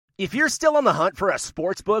If you're still on the hunt for a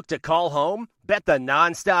sports book to call home, bet the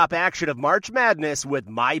nonstop action of March Madness with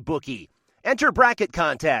MyBookie. Enter bracket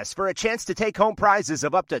contests for a chance to take home prizes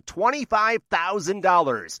of up to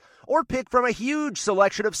 $25,000, or pick from a huge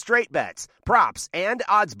selection of straight bets, props, and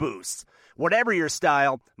odds boosts. Whatever your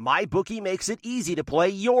style, MyBookie makes it easy to play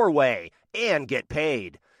your way and get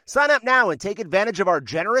paid. Sign up now and take advantage of our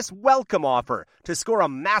generous welcome offer to score a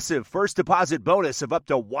massive first deposit bonus of up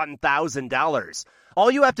to $1,000. All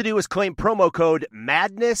you have to do is claim promo code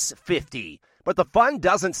MADNESS50. But the fun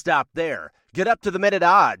doesn't stop there. Get up-to-the-minute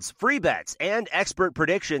odds, free bets, and expert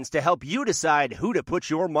predictions to help you decide who to put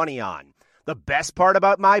your money on. The best part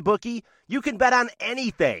about MyBookie? You can bet on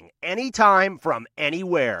anything, anytime, from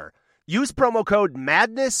anywhere. Use promo code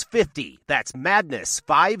MADNESS50, that's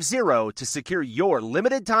MADNESS50, to secure your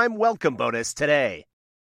limited-time welcome bonus today.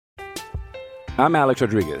 I'm Alex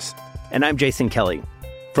Rodriguez. And I'm Jason Kelly.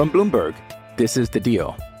 From Bloomberg, this is The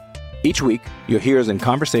Deal. Each week, you'll hear us in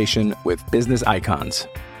conversation with business icons.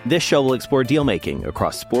 This show will explore deal-making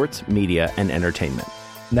across sports, media, and entertainment.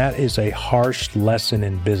 That is a harsh lesson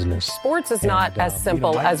in business. Sports is not as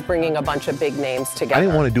simple as bringing a bunch of big names together. I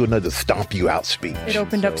didn't want to do another stomp you out speech. It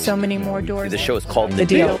opened up so many more doors. The show is called The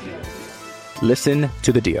Deal. Listen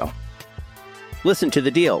to The Deal. Listen to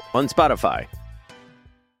The Deal on Spotify.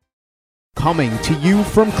 Coming to you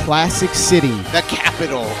from Classic City, the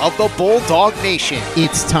capital of the Bulldog Nation.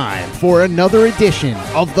 It's time for another edition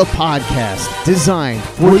of the podcast designed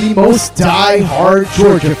for the most die-hard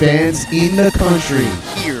Georgia fans in the country.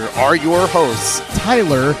 Here are your hosts,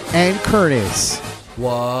 Tyler and Curtis.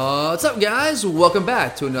 What's up, guys? Welcome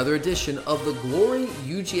back to another edition of the Glory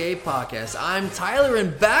UGA podcast. I'm Tyler,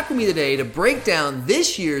 and back with me today to break down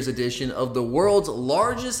this year's edition of the world's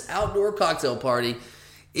largest outdoor cocktail party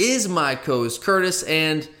is my co-host Curtis,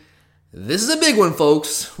 and this is a big one,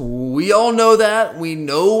 folks. We all know that. We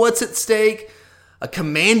know what's at stake. A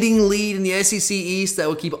commanding lead in the SEC East that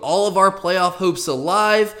will keep all of our playoff hopes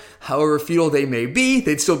alive. However futile they may be,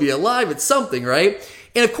 they'd still be alive. It's something, right?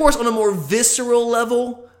 And of course, on a more visceral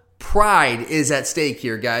level, pride is at stake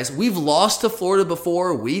here, guys. We've lost to Florida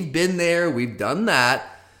before. We've been there. We've done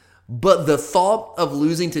that. But the thought of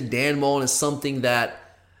losing to Dan Mullen is something that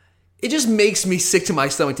it just makes me sick to my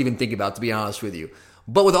stomach to even think about, to be honest with you.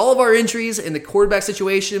 But with all of our injuries and the quarterback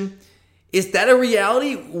situation, is that a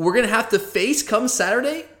reality we're going to have to face come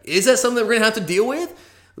Saturday? Is that something that we're going to have to deal with?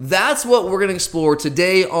 That's what we're going to explore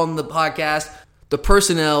today on the podcast. The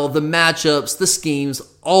personnel, the matchups, the schemes,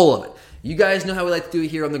 all of it. You guys know how we like to do it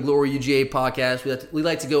here on the Glory UGA podcast. We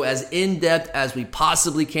like to go as in-depth as we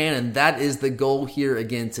possibly can, and that is the goal here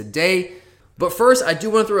again today. But first, I do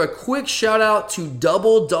want to throw a quick shout out to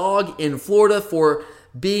Double Dog in Florida for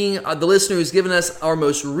being the listener who's given us our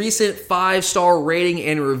most recent 5-star rating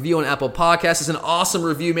and review on Apple Podcasts. It's an awesome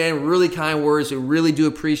review, man. Really kind words. We really do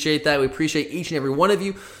appreciate that. We appreciate each and every one of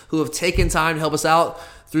you who have taken time to help us out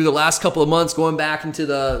through the last couple of months, going back into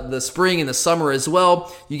the spring and the summer as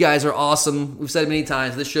well. You guys are awesome. We've said it many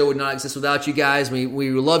times. This show would not exist without you guys. We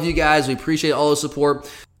love you guys. We appreciate all the support.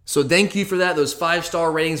 So thank you for that. Those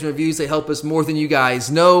 5-star ratings and reviews, they help us more than you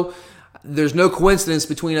guys know. There's no coincidence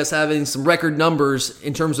between us having some record numbers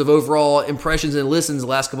in terms of overall impressions and listens the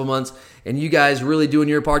last couple months, and you guys really doing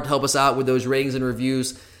your part to help us out with those ratings and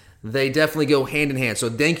reviews. They definitely go hand in hand. So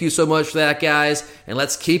thank you so much for that, guys, and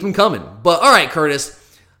let's keep them coming. But all right, Curtis,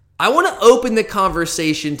 I want to open the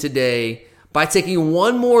conversation today by taking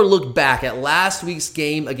one more look back at last week's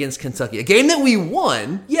game against Kentucky. A game that we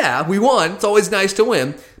won. Yeah, we won. It's always nice to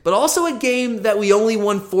win. But also a game that we only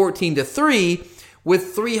won 14-3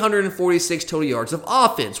 with 346 total yards of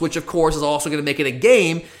offense, which of course is also going to make it a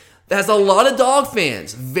game that has a lot of Dog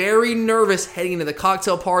fans very nervous heading into the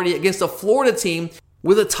cocktail party against a Florida team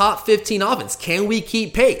with a top 15 offense. Can we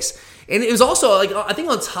keep pace? And it was also, I think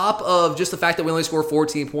on top of just the fact that we only scored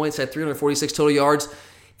 14 points, had 346 total yards,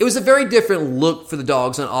 it was a very different look for the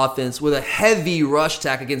Dogs on offense with a heavy rush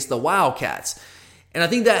attack against the Wildcats. And I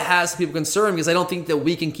think that has people concerned because I don't think that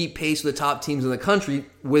we can keep pace with the top teams in the country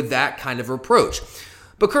with that kind of approach.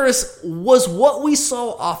 But Curtis, was what we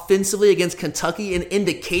saw offensively against Kentucky an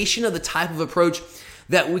indication of the type of approach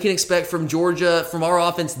that we can expect from Georgia, from our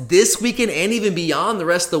offense this weekend and even beyond the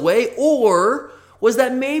rest of the way? Or was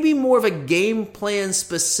that maybe more of a game plan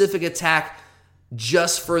specific attack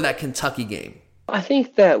just for that Kentucky game? I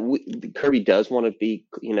think that Kirby does want to be,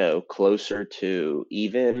 closer to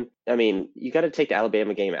even. I mean, you got to take the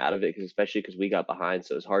Alabama game out of it, especially because we got behind.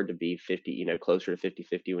 So it's hard to be 50, closer to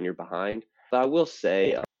 50-50 when you're behind. But I will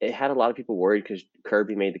say it had a lot of people worried because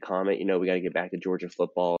Kirby made the comment, we got to get back to Georgia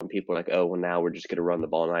football. And people are like, oh, well, now we're just going to run the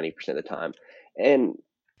ball 90% of the time. And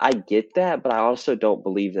I get that, but I also don't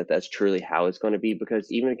believe that that's truly how it's going to be,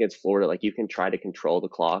 because even against Florida, like, you can try to control the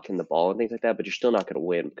clock and the ball and things like that, but you're still not going to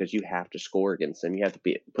win because you have to score against them. You have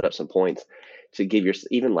to put up some points to give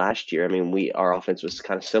even last year. I mean, our offense was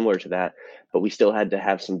kind of similar to that, but we still had to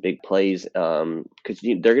have some big plays because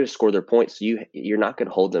they're going to score their points. So you're not going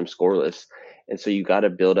to hold them scoreless. And so you got to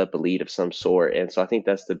build up a lead of some sort. And so I think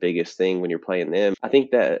that's the biggest thing when you're playing them. I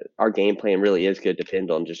think that our game plan really is going to depend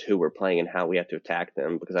on just who we're playing and how we have to attack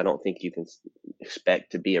them, because I don't think you can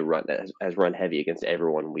expect to be a run as run heavy against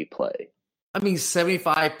everyone we play. I mean,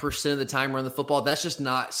 75% of the time run the football, that's just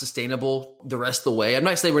not sustainable the rest of the way. I'm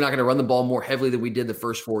not saying we're not going to run the ball more heavily than we did the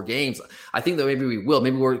first 4 games. I think that maybe we will.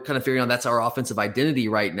 Maybe we're kind of figuring out that's our offensive identity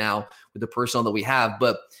right now with the personnel that we have.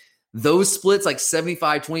 But those splits, like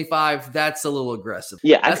 75-25, that's a little aggressive.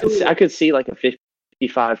 Yeah, I could see like a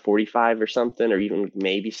 55-45 or something, or even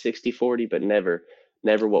maybe 60-40, but never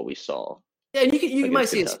what we saw. Yeah, and you might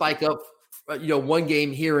see it spike up, one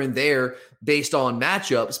game here and there based on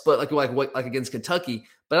matchups, but like against Kentucky.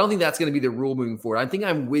 But I don't think that's going to be the rule moving forward. I think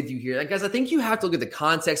I'm with you here. And guys, I think you have to look at the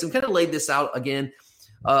context. And kind of laid this out again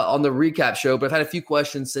on the recap show, but I've had a few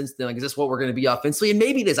questions since then. Like, is this what we're going to be offensively? And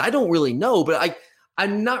maybe it is. I don't really know, but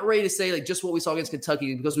I'm not ready to say like just what we saw against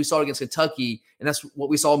Kentucky, because we saw it against Kentucky and that's what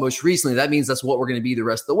we saw most recently. That means that's what we're going to be the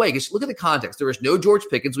rest of the way. Because look at the context. There was no George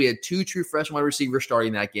Pickens. We had 2 true freshman wide receivers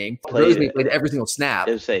starting that game. Roseman played every single snap.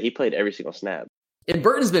 He played every single snap. And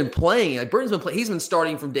Burton's been playing. He's been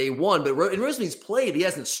starting from day one. But Roseman's played. He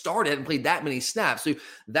hasn't started. Hasn't played that many snaps. So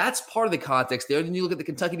that's part of the context there. Then you look at the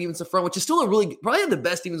Kentucky defensive front, which is still probably the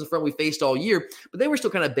best defensive front we faced all year. But they were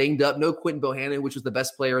still kind of banged up. No Quentin Bohannon, which was the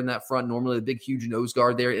best player in that front. Normally the big, huge nose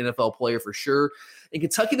guard there, NFL player for sure. In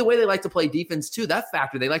Kentucky, the way they like to play defense too, that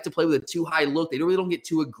factor. They like to play with a too high look. They really don't get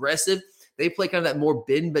too aggressive. They play kind of that more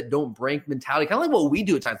bend but don't break mentality, kind of like what we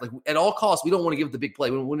do at times. Like, at all costs, we don't want to give the big play.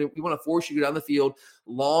 We want to force you to go down the field,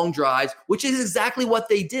 long drives, which is exactly what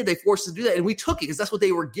they did. They forced us to do that, and we took it because that's what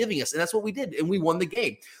they were giving us, and that's what we did, and we won the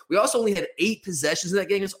game. We also only had 8 possessions in that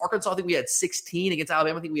game. Against Arkansas, I think we had 16. Against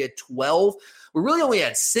Alabama, I think we had 12. We really only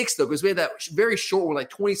had 6, though, because we had that very short one, like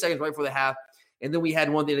 20 seconds right before the half. And then we had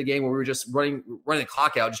one thing in the game where we were just running the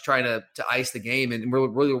clock out, just trying to ice the game, and we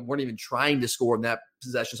really weren't even trying to score in that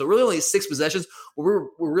possession. So really only 6 possessions where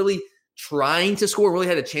we're really trying to score, really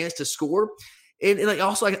had a chance to score. And like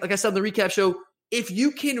also, like I said in the recap show, if you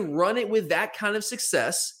can run it with that kind of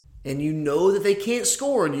success and you know that they can't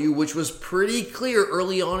score on you, which was pretty clear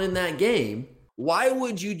early on in that game, why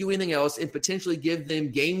would you do anything else and potentially give them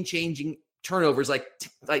game-changing turnovers like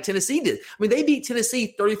Tennessee did? I mean, they beat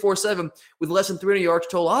Tennessee 34-7 with less than 300 yards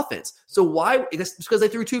total offense. So why? It's because they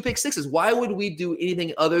threw 2 pick sixes. Why would we do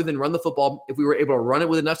anything other than run the football if we were able to run it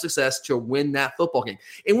with enough success to win that football game?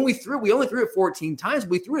 And when we only threw it 14 times.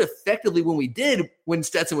 We threw it effectively when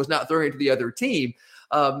Stetson was not throwing it to the other team.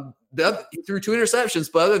 He threw 2 interceptions,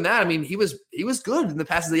 but other than that, I mean, he was good in the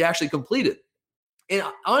passes that he actually completed. And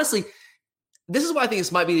honestly, this is why I think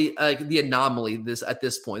this might be the anomaly at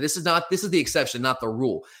this point. This is the exception, not the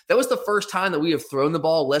rule. That was the first time that we have thrown the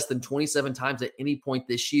ball less than 27 times at any point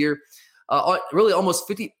this year. Really almost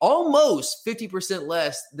 50%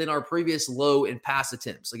 less than our previous low in pass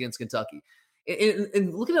attempts against Kentucky.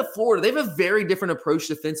 And looking at Florida, they have a very different approach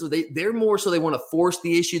defensively. They're more so they want to force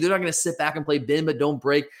the issue. They're not going to sit back and play bend but don't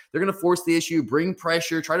break. They're going to force the issue, bring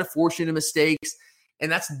pressure, try to force you into mistakes.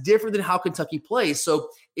 And that's different than how Kentucky plays. So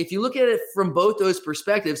if you look at it from both those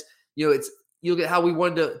perspectives, you look at how we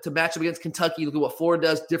wanted to match up against Kentucky, look at what Florida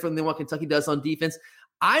does different than what Kentucky does on defense.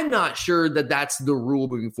 I'm not sure that that's the rule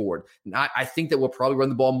moving forward. I think that we'll probably run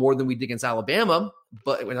the ball more than we did against Alabama,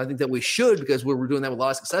 but I think that we should because we're doing that with a lot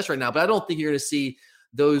of success right now. But I don't think you're going to see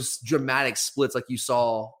those dramatic splits like you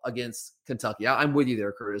saw against Kentucky. I'm with you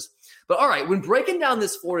there, Curtis. But all right, when breaking down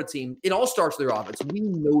this Florida team, it all starts with their offense. We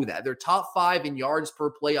know that. They're top 5 in yards per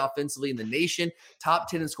play offensively in the nation, top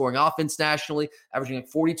 10 in scoring offense nationally, averaging like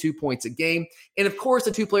 42 points a game. And of course,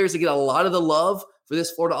 the 2 players that get a lot of the love for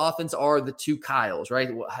this Florida offense are the 2 Kyles, right?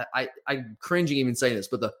 I'm cringing even saying this,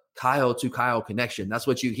 but the Kyle to Kyle connection, that's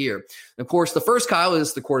what you hear. And of course, the first Kyle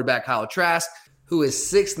is the quarterback, Kyle Trask, who is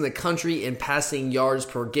 6th in the country in passing yards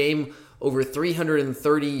per game, over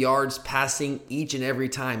 330 yards passing each and every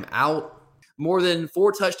time out. More than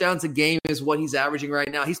 4 touchdowns a game is what he's averaging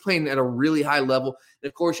right now. He's playing at a really high level. And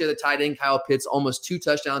of course, you have the tight end, Kyle Pitts, almost 2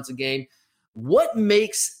 touchdowns a game. What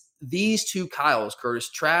makes these 2 Kyles,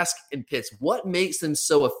 Curtis, Trask and Pitts, what makes them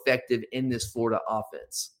so effective in this Florida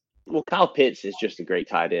offense? Well, Kyle Pitts is just a great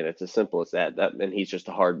tight end. It's as simple as that. And he's just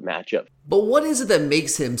a hard matchup. But what is it that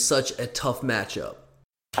makes him such a tough matchup?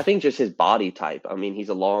 I think just his body type. I mean, he's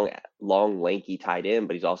a long, lanky tight end,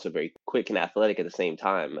 but he's also very quick and athletic at the same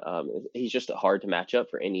time. He's just hard to match up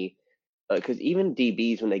for any, because even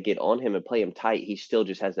DBs, when they get on him and play him tight, he still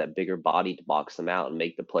just has that bigger body to box them out and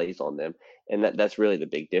make the plays on them. And that's really the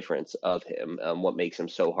big difference of him. What makes him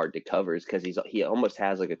so hard to cover is because he almost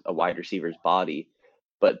has like a wide receiver's body,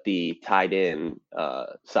 but the tight end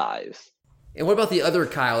size. And what about the other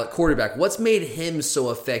Kyle at quarterback? What's made him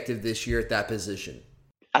so effective this year at that position?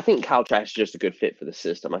 I think Kyle Trask is just a good fit for the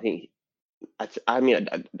system. I think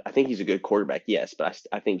he's a good quarterback, yes, but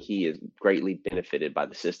I think he is greatly benefited by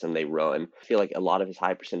the system they run. I feel like a lot of his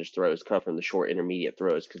high percentage throws come from the short intermediate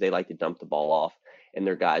throws because they like to dump the ball off and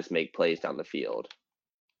their guys make plays down the field.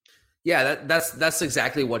 Yeah, that's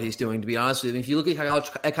exactly what he's doing, to be honest with you. If you look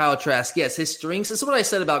at Kyle Trask, yes, his strengths, this is what I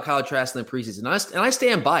said about Kyle Trask in the preseason, and I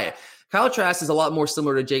stand by it. Kyle Trask is a lot more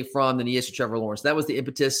similar to Jake Fromm than he is to Trevor Lawrence. That was the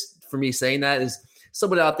impetus for me saying that. Is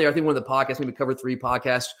someone out there, I think one of the podcasts, maybe Cover 3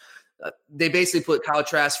 podcast, they basically put Kyle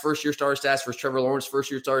Trask first-year star stats versus Trevor Lawrence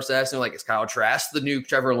first-year star stats. And they're like, is Kyle Trask the new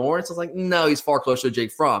Trevor Lawrence? I was like, no, he's far closer to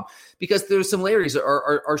Jake Fromm because there's similarities that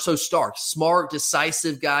are so stark. Smart,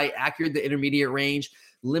 decisive guy, accurate in the intermediate range,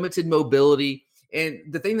 limited mobility. And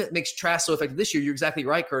the thing that makes Trask so effective this year, you're exactly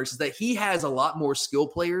right, Curtis, is that he has a lot more skill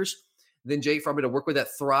players than Jake Fromm to work with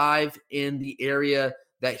that thrive in the area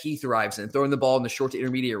that he thrives in, throwing the ball in the short to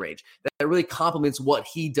intermediate range. That really complements what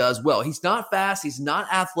he does well. He's not fast. He's not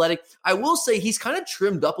athletic. I will say he's kind of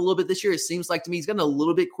trimmed up a little bit this year. It seems like to me he's gotten a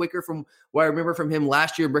little bit quicker from what I remember from him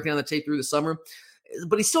last year, breaking down the tape through the summer.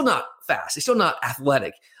 But he's still not fast. He's still not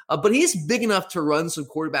athletic. But he's big enough to run some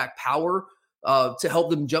quarterback power to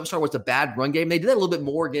help them jumpstart what's a bad run game. They did that a little bit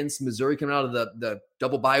more against Missouri coming out of the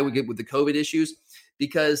double bye we get with the COVID issues,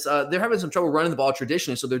 because they're having some trouble running the ball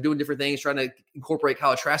traditionally. So they're doing different things, trying to incorporate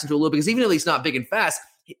Kyle Trask into a little, because even though he's not big and fast,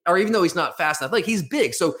 or even though he's not fast and athletic, he's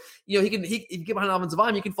big. So, he can if you get behind an offensive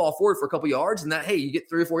line, you can fall forward for a couple yards, and that, hey, you get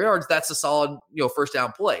 3 or 4 yards, that's a solid, first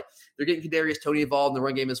down play. They're getting Kadarius Toney involved in the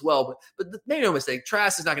run game as well. But make no mistake,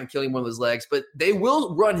 Trask is not going to kill him one of his legs, but they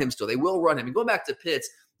will run him still. They will run him. And going back to Pitts,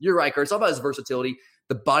 you're right, Kurt. It's all about his versatility,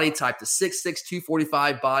 the body type, the 6'6",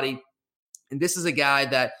 245 body. And this is a guy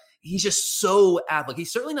that he's just so athletic.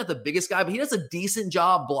 He's certainly not the biggest guy, but he does a decent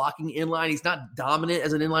job blocking inline. He's not dominant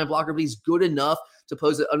as an inline blocker, but he's good enough to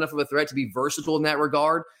pose enough of a threat to be versatile in that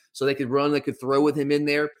regard. So they could run, they could throw with him in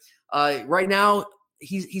there. Right now,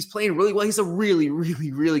 he's playing really well. He's a really,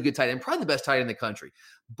 really, really good tight end, probably the best tight end in the country.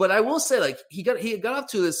 But I will say, he got off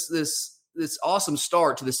to this awesome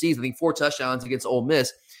start to the season. I think 4 touchdowns against Ole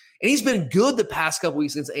Miss. And he's been good the past couple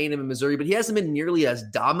weeks against A&M and Missouri, but he hasn't been nearly as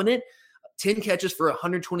dominant. 10 catches for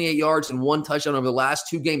 128 yards and 1 touchdown over the last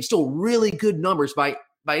 2 games. Still really good numbers by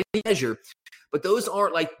any measure. But those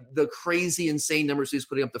aren't like the crazy, insane numbers he's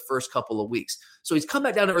putting up the first couple of weeks. So he's come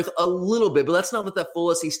back down to earth a little bit, but that's not with that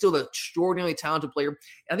fullest. He's still an extraordinarily talented player. And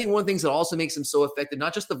I think one of the things that also makes him so effective,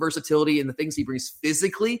 not just the versatility and the things he brings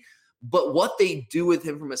physically, but what they do with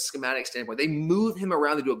him from a schematic standpoint. They move him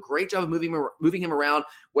around. They do a great job of moving him around,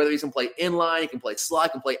 whether he's going to play inline, he can play slot, he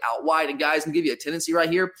can play out wide. And guys, can give you a tendency right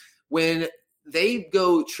here. When they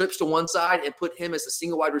go trips to one side and put him as a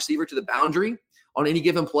single wide receiver to the boundary on any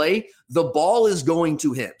given play, the ball is going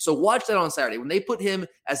to him. So watch that on Saturday. When they put him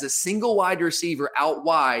as a single wide receiver out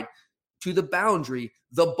wide to the boundary,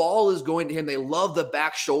 the ball is going to him. They love the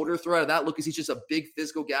back shoulder throw out of that look because he's just a big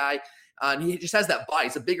physical guy. And he just has that body.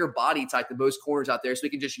 It's a bigger body type than most corners out there. So he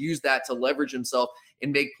can just use that to leverage himself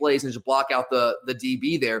and make plays and just block out the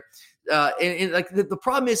DB there. And the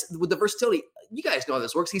problem is with the versatility, you guys know how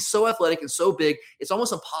this works. He's so athletic and so big. It's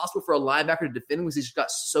almost impossible for a linebacker to defend him because he's got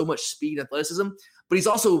so much speed and athleticism. But he's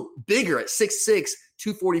also bigger at 6'6",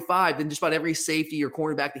 245 than just about every safety or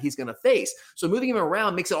cornerback that he's going to face. So moving him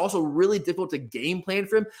around makes it also really difficult to game plan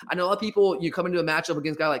for him. I know a lot of people, you come into a matchup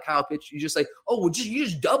against a guy like Kyle Pitts, you just say, you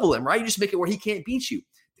just double him, right? You just make it where he can't beat you.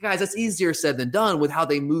 Guys, that's easier said than done with how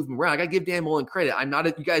they move him around. I got to give Dan Mullen credit.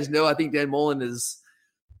 You guys know, I think Dan Mullen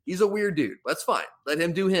he's a weird dude. That's fine. Let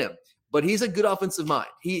him do him. But he's a good offensive mind.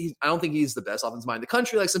 I don't think he's the best offensive mind in the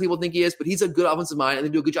country like some people think he is, but he's a good offensive mind, and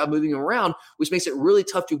they do a good job moving him around, which makes it really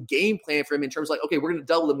tough to game plan for him in terms of okay, we're going to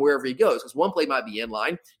double him wherever he goes, because one play might be in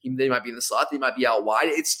line, they might be in the slot, they might be out wide.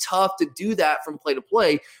 It's tough to do that from play to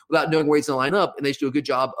play without knowing where he's going to line up, and they just do a good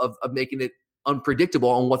job of making it unpredictable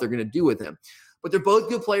on what they're going to do with him. But they're both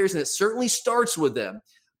good players, and it certainly starts with them.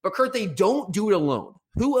 But, Kurt, they don't do it alone.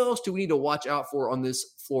 Who else do we need to watch out for on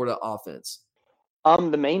this Florida offense?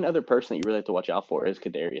 The main other person that you really have to watch out for is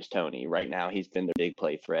Kadarius Toney. Right now, he's been the big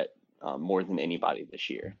play threat more than anybody this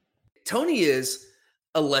year. Toney is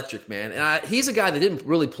electric, man. And he's a guy that didn't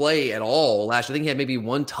really play at all last year. I think he had maybe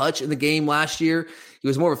one touch in the game last year. He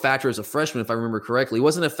was more of a factor as a freshman, if I remember correctly. He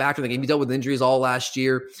wasn't a factor in the game. He dealt with injuries all last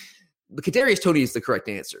year. But Kadarius Toney is the correct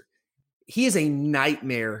answer. He is a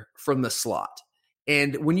nightmare from the slot.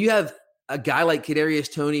 And when you have a guy like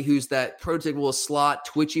Kadarius Toney, who's that prototypical slot,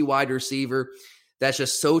 twitchy wide receiver, that's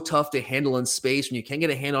just so tough to handle in space when you can't get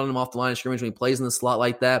a hand on him off the line of scrimmage when he plays in the slot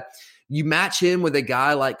like that. You match him with a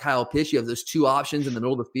guy like Kyle Pitts. You have those two options in the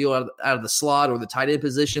middle of the field out of the slot or the tight end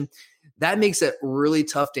position. That makes it really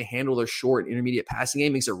tough to handle their short intermediate passing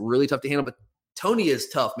game. Makes it really tough to handle. But Toney is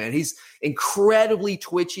tough, man. He's incredibly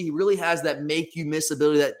twitchy. He really has that make you miss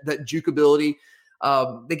ability, that juke ability.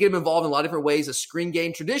 They get him involved in a lot of different ways. A screen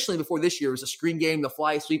game, traditionally before this year, was a screen game, the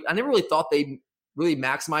fly sweep. I never really thought they really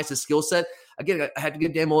maximized his skill set. Again, I have to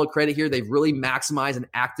give Dan Mullen credit here. They've really maximized and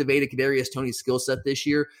activated Kadarius Toney's skill set this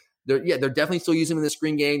year. They're definitely still using him in the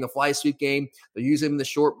screen game, the fly sweep game. They're using him in the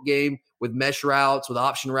short game with mesh routes, with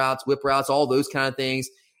option routes, whip routes, all those kind of things.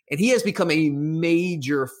 And he has become a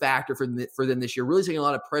major factor for them this year, really taking a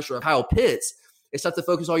lot of pressure off Kyle Pitts. It's tough to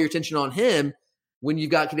focus all your attention on him when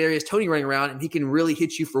you've got Kadarius Toney running around and he can really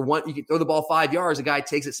hit you for one. You can throw the ball 5 yards, a guy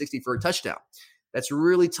takes it 60 for a touchdown. That's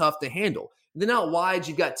really tough to handle. And then out wide,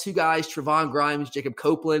 you've got two guys, Trevon Grimes, Jacob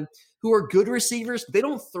Copeland, who are good receivers. But they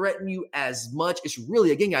don't threaten you as much. It's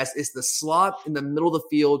really, again, guys, it's the slot in the middle of the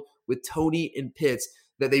field with Toney and Pitts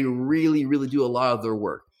that they really, really do a lot of their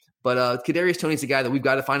work. But Kadarius Toney's the guy that we've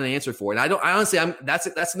got to find an answer for. And that's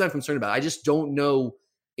something I'm concerned about. I just don't know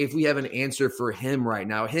if we have an answer for him right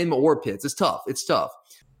now, him or Pitts. It's tough.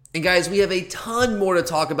 And guys, we have a ton more to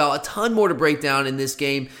talk about, a ton more to break down in this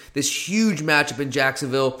game, this huge matchup in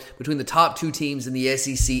Jacksonville between the top two teams in the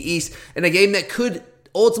SEC East, and a game that could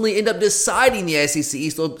ultimately end up deciding the SEC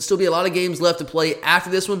East. There'll still be a lot of games left to play after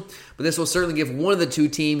this one, but this will certainly give one of the two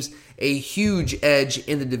teams a huge edge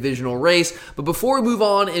in the divisional race. But before we move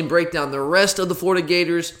on and break down the rest of the Florida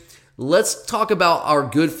Gators, let's talk about our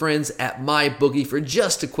good friends at MyBookie for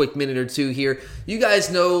just a quick minute or two here. You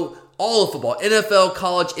guys know all of football, NFL,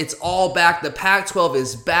 college, it's all back. The Pac-12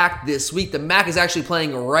 is back this week. The MAC is actually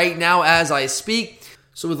playing right now as I speak.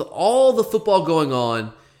 So with all the football going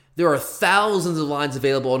on, there are thousands of lines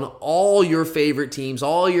available on all your favorite teams,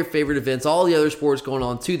 all your favorite events, all the other sports going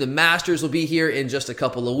on too. The Masters will be here in just a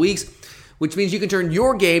couple of weeks, which means you can turn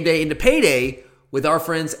your game day into payday with our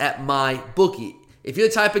friends at MyBookie. If you're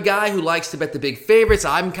the type of guy who likes to bet the big favorites,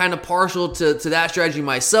 I'm kind of partial to that strategy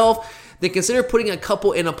myself, then consider putting a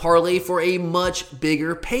couple in a parlay for a much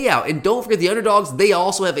bigger payout. And don't forget the underdogs, they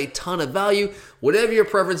also have a ton of value. Whatever your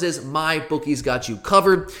preference is, MyBookie's got you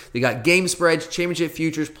covered. They got game spreads, championship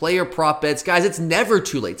futures, player prop bets. Guys, it's never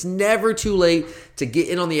too late. It's never too late to get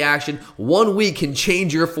in on the action. 1 week can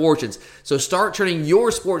change your fortunes. So start turning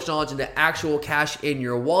your sports knowledge into actual cash in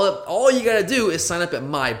your wallet. All you got to do is sign up at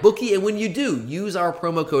MyBookie. And when you do, use our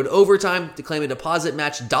promo code OVERTIME to claim a deposit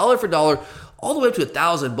match dollar for dollar all the way up to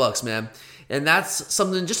 $1,000, man. And that's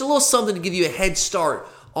something, just a little something to give you a head start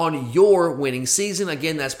on your winning season.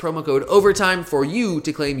 Again, that's promo code OVERTIME for you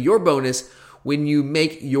to claim your bonus when you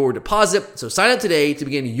make your deposit. So sign up today to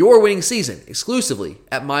begin your winning season exclusively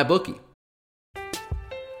at MyBookie.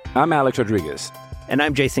 I'm Alex Rodriguez. And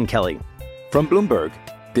I'm Jason Kelly. From Bloomberg,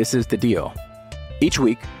 this is The Deal. Each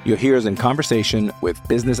week, you'll hear us in conversation with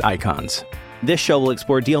business icons. This show will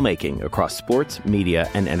explore deal-making across sports, media,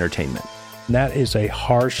 and entertainment. That is a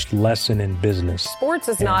harsh lesson in business. Sports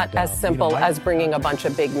is not as simple as bringing a bunch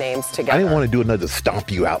of big names together. I didn't want to do another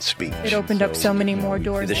stomp you out speech. It opened up so many more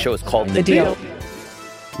doors. The show is called The Deal.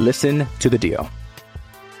 Listen to The Deal.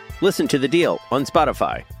 Listen to The Deal on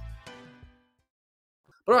Spotify.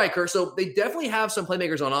 But all right, Kurt, so they definitely have some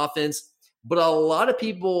playmakers on offense, but a lot of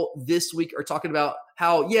people this week are talking about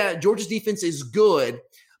how, Georgia's defense is good,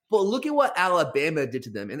 but look at what Alabama did to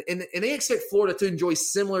them. And they expect Florida to enjoy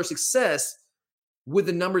similar success with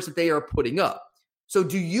the numbers that they are putting up. So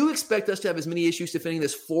do you expect us to have as many issues defending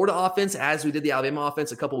this Florida offense as we did the Alabama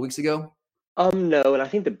offense a couple of weeks ago? No, and I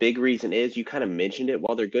think the big reason is, you kind of mentioned it,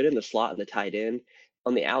 while they're good in the slot and the tight end,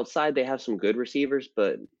 on the outside they have some good receivers,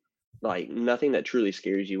 but like nothing that truly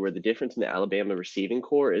scares you. Where the difference in the Alabama receiving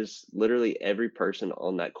core is literally every person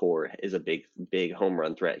on that core is a big home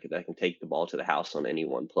run threat that can take the ball to the house on any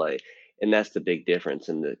one play. And that's the big difference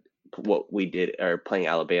in what we did, or playing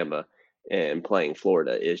Alabama and playing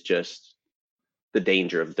Florida, is just the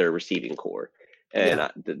danger of their receiving core. And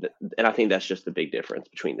I think that's just the big difference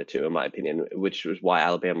between the two, in my opinion, which was why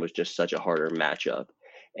Alabama was just such a harder matchup.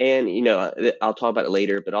 And, I'll talk about it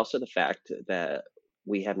later, but also the fact that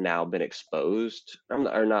we have now been exposed,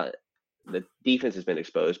 the defense has been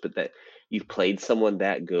exposed, but that you've played someone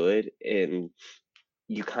that good and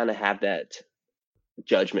you kind of have that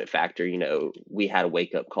judgment factor. We had a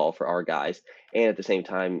wake up call for our guys, and at the same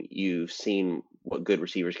time, you've seen what good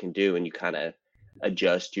receivers can do, and you kind of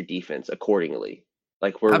adjust your defense accordingly.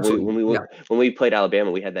 Like when we played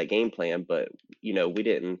Alabama, we had that game plan, but we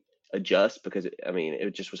didn't adjust because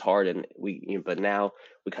it just was hard, and but now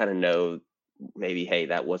we kind of know maybe, hey,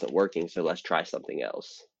 that wasn't working, so let's try something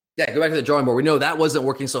else. Yeah, go back to the drawing board. We know that wasn't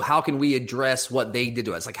working, so how can we address what they did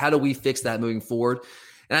to us? Like, how do we fix that moving forward?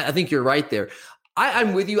 And I think you're right there.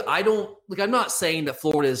 I'm with you. I'm not saying that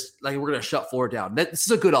Florida is like we're going to shut Florida down. This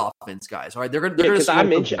is a good offense, guys. All right, they're going to. Because I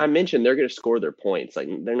mentioned they're going to score their points. Like,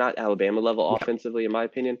 they're not Alabama level offensively, in my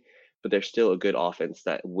opinion, but they're still a good offense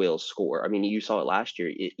that will score. I mean, you saw it last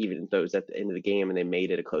year. Even though it was at the end of the game and they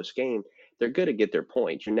made it a close game, they're going to get their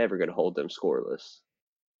points. You're never going to hold them scoreless.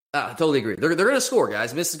 I totally agree. They're going to score,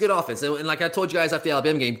 guys. This is good offense. And like I told you guys after the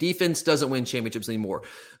Alabama game, defense doesn't win championships anymore.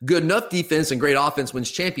 Good enough defense and great offense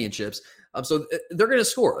wins championships. So they're going to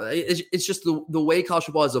score. It's just the way college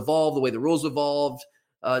football has evolved, the way the rules evolved,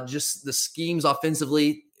 just the schemes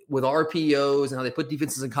offensively with RPOs and how they put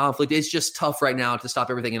defenses in conflict. It's just tough right now to stop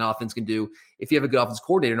everything an offense can do if you have a good offensive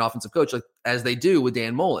coordinator and offensive coach, like as they do with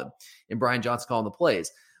Dan Mullen and Brian Johnson calling the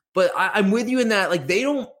plays. But I'm with you in that, like,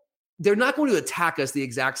 they're not going to attack us the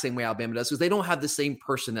exact same way Alabama does because they don't have the same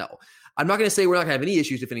personnel. I'm not going to say we're not going to have any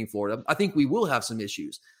issues defending Florida. I think we will have some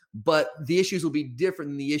issues, but the issues will be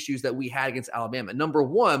different than the issues that we had against Alabama. Number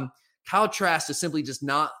one, Kyle Trask does simply just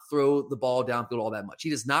not throw the ball downfield all that much. He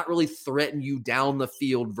does not really threaten you down the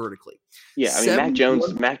field vertically. Yeah, Mac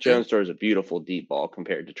Jones throws a beautiful deep ball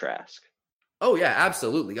compared to Trask. Oh, yeah,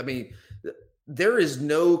 absolutely. I mean, there is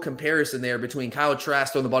no comparison there between Kyle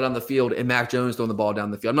Trask throwing the ball down the field and Mac Jones throwing the ball down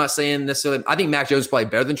the field. I'm not saying necessarily – I think Mac Jones is probably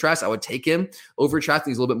better than Trask. I would take him over Trask.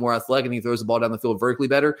 He's a little bit more athletic and he throws the ball down the field vertically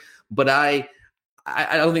better. But I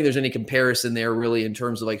don't think there's any comparison there really in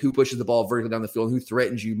terms of like who pushes the ball vertically down the field and who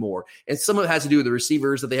threatens you more. And some of it has to do with the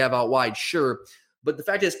receivers that they have out wide, sure. But the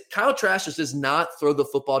fact is Kyle Trask just does not throw the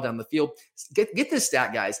football down the field. Get this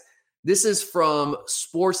stat, guys. This is from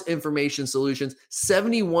Sports Information Solutions.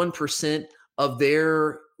 71% of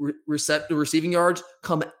their receiving yards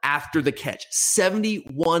come after the catch.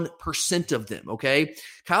 71% of them, okay?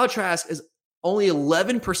 Kyle Trask is only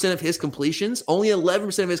 11% of his completions. Only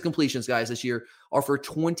 11% of his completions, guys, this year are for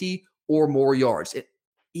 20 or more yards.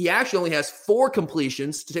 He actually only has 4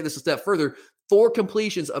 completions, to take this a step further, 4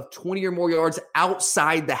 completions of 20 or more yards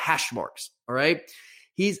outside the hash marks, all right?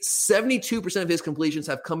 He's 72% of his completions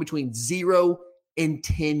have come between 0 and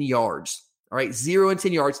 10 yards. All right, 0 and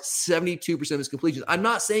 10 yards, 72% of his completions. I'm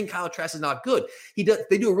not saying Kyle Trask is not good.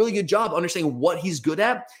 They do a really good job understanding what he's good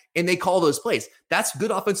at, and they call those plays. That's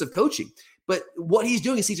good offensive coaching. But what he's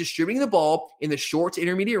doing is he's distributing the ball in the short to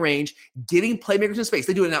intermediate range, getting playmakers in space.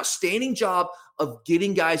 They do an outstanding job of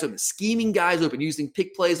getting guys open, scheming guys open, using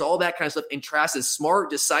pick plays, all that kind of stuff. And Trask is smart,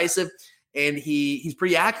 decisive, and he's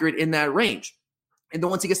pretty accurate in that range. And then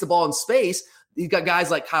once he gets the ball in space, you've got guys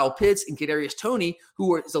like Kyle Pitts and Kadarius Toney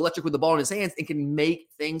who is electric with the ball in his hands and can make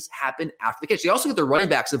things happen after the catch. They also get their running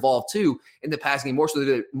backs involved too in the passing game, more so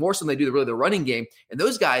than they do the running game. And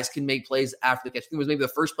those guys can make plays after the catch. I think it was maybe the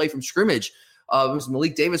first play from scrimmage. It was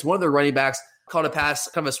Malik Davis, one of their running backs, caught a pass,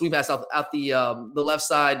 kind of a sweep pass out the left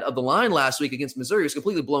side of the line last week against Missouri. It was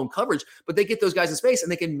completely blown coverage, but they get those guys in space and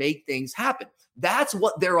they can make things happen. That's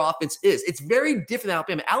what their offense is. It's very different than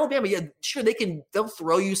Alabama. Alabama, yeah, sure, they'll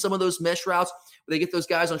throw you some of those mesh routes where they get those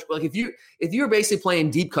guys on. Like if you're basically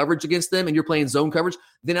playing deep coverage against them and you're playing zone coverage,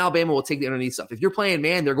 then Alabama will take the underneath stuff. If you're playing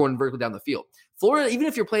man, they're going vertically down the field. Florida, even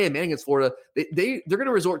if you're playing man against Florida, they're going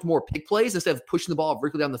to resort to more pick plays instead of pushing the ball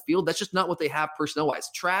vertically down the field. That's just not what they have personnel-wise.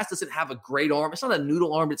 Trask doesn't have a great arm. It's not a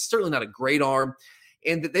noodle arm. It's certainly not a great arm.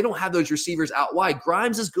 And they don't have those receivers out wide.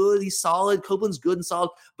 Grimes is good. He's solid. Copeland's good and solid.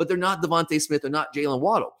 But they're not Devontae Smith. They're not Jalen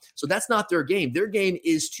Waddle. So that's not their game. Their game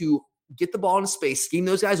is to get the ball in space, scheme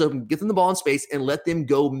those guys open, get them the ball in space, and let them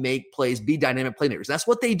go make plays, be dynamic playmakers. That's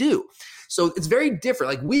what they do. So it's very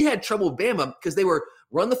different. Like we had trouble with Bama because they were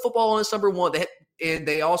run the football on us, number one. And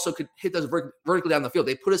they also could hit those vertically down the field.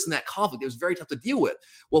 They put us in that conflict. It was very tough to deal with.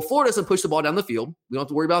 Well, Florida doesn't push the ball down the field. We don't have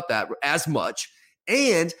to worry about that as much.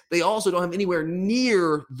 And they also don't have anywhere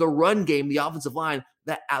near the run game, the offensive line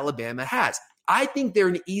that Alabama has. I think they're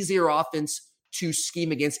an easier offense to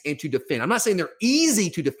scheme against and to defend. I'm not saying they're easy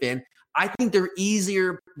to defend. I think they're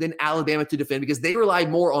easier than Alabama to defend because they rely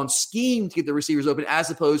more on scheme to get the receivers open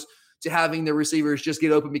as opposed to having the receivers just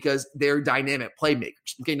get open because they're dynamic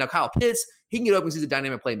playmakers. Okay, now Kyle Pitts, he can get open because he's a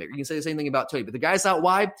dynamic playmaker. You can say the same thing about Toney, but the guys out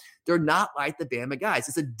wide, they're not like the Bama guys.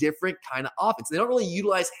 It's a different kind of offense. They don't really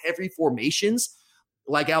utilize heavy formations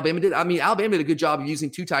like Alabama did. I mean, Alabama did a good job of using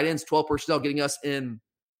 2 tight ends, 12 personnel, getting us in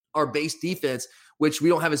our base defense, which we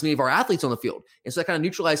don't have as many of our athletes on the field. And so that kind of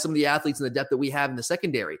neutralized some of the athletes and the depth that we have in the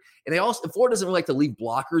secondary. And Florida doesn't really like to leave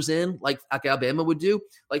blockers in like Alabama would do.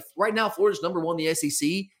 Like right now, Florida's number 1 in the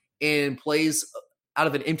SEC and plays out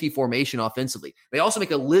of an empty formation offensively. They also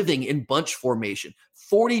make a living in bunch formation.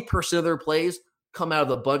 40% of their plays come out of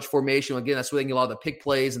the bunch formation. Again, that's where they get a lot of the pick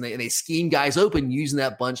plays, and they scheme guys open using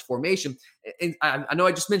that bunch formation. And I know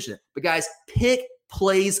I just mentioned it, but guys, pick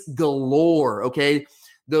plays galore, okay?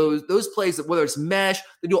 Those plays, whether it's mesh,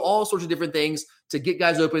 they do all sorts of different things to get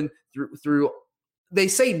guys open through they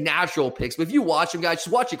say natural picks, but if you watch them, guys, just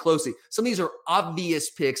watch it closely. Some of these are obvious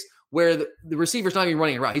picks where the receiver's not even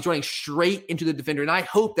running around. He's running straight into the defender. And I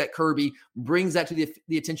hope that Kirby brings that to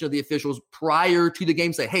the attention of the officials prior to the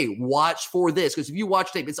game. Say, hey, watch for this. Because if you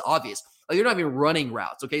watch tape, it's obvious. Like, they're not even running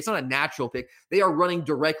routes, okay? It's not a natural pick. They are running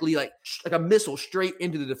directly like a missile straight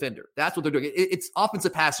into the defender. That's what they're doing. It's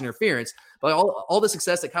offensive pass interference. But all the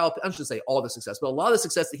success that Kyle, I shouldn't say all the success, but a lot of the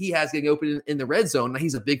success that he has getting open in the red zone. Now,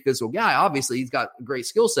 he's a big physical guy. Obviously, he's got a great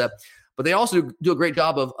skill set. But they also do a great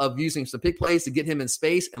job of using some pick plays to get him in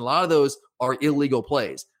space. And a lot of those are illegal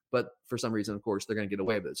plays. But for some reason, of course, they're going to get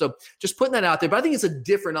away with it. So just putting that out there. But I think it's a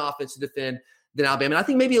different offense to defend than Alabama. And I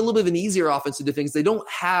think maybe a little bit of an easier offense to defend because they don't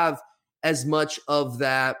have as much of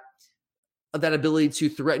that ability to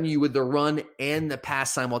threaten you with the run and the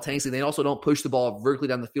pass simultaneously. They also don't push the ball vertically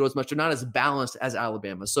down the field as much. They're not as balanced as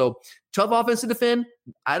Alabama. So tough offense to defend.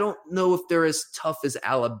 I don't know if they're as tough as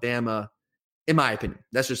Alabama, in my opinion.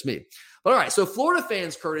 That's just me. But all right, so Florida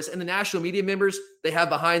fans, Curtis, and the national media members they have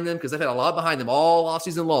behind them, because they've had a lot behind them all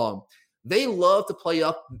offseason long, they love to play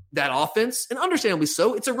up that offense, and understandably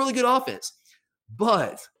so. It's a really good offense.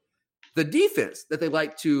 But the defense that they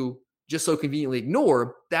like to just so conveniently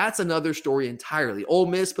ignore, that's another story entirely. Ole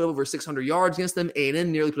Miss put up over 600 yards against them.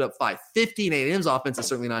 A&M nearly put up 550, and A&M's offense is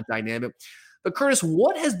certainly not dynamic. But Curtis,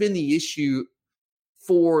 what has been the issue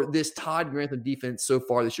for this Todd Grantham defense so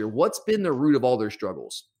far this year? What's been the root of all their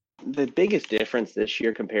struggles? The biggest difference this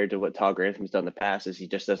year compared to what Todd Grantham's done in the past is he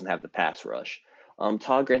just doesn't have the pass rush.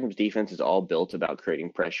 Todd Grantham's defense is all built about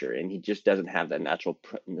creating pressure, and he just doesn't have that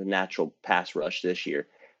natural pass rush this year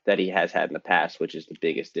that he has had in the past, which is the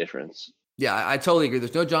biggest difference. Yeah, I totally agree.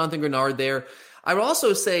 There's no Jonathan Grenard there. I would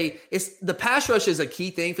also say the pass rush is a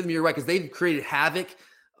key thing for them. You're right, because they've created havoc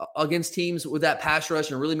against teams with that pass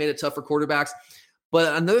rush and really made it tough for quarterbacks.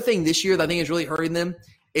 But another thing this year that I think is really hurting them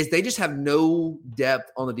is they just have no depth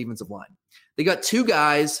on the defensive line. They got 2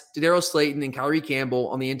 guys, Daryl Slayton and Kyrie Campbell,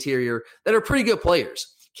 on the interior that are pretty good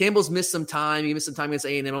players. Campbell's missed some time. He missed some time against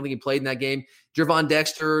A&M. I don't think he played in that game. Jervon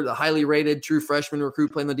Dexter, the highly rated true freshman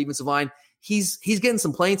recruit playing on the defensive line, he's getting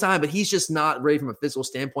some playing time, but he's just not ready from a physical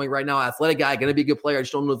standpoint right now. Athletic guy, going to be a good player. I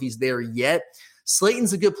just don't know if he's there yet.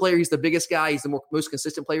 Slayton's a good player. He's the biggest guy. He's the most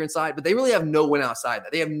consistent player inside, but they really have no one outside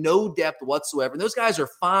that. They have no depth whatsoever. And those guys are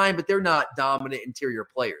fine, but they're not dominant interior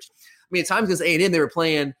players. I mean, at times against A&M, they were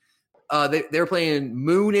playing they were playing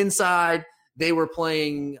Moon inside. They were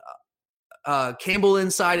playing Campbell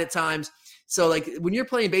inside at times. So, like, when you're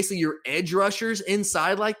playing basically your edge rushers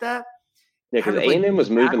inside like that. Yeah, because A&M was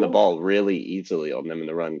moving the ball really easily on them in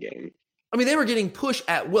the run game. I mean, they were getting pushed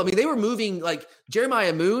at will. I mean, they were moving like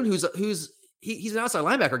Jeremiah Moon, he's an outside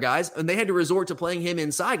linebacker, guys, and they had to resort to playing him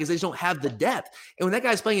inside because they just don't have the depth. And when that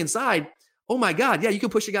guy's playing inside, oh my God, yeah, you can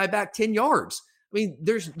push a guy back 10 yards. I mean,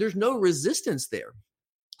 there's no resistance there.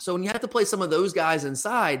 So when you have to play some of those guys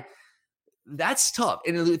inside, that's tough.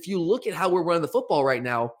 And if you look at how we're running the football right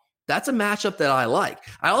now, that's a matchup that I like.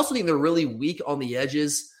 I also think they're really weak on the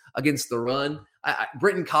edges against the run.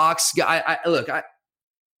 Brenton Cox,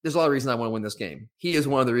 there's a lot of reasons I want to win this game. He is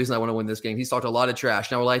one of the reasons I want to win this game. He's talked a lot of trash.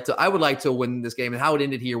 Now I would like to win this game, and how it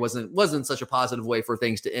ended here wasn't such a positive way for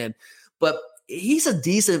things to end. But he's a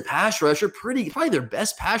decent pass rusher, probably their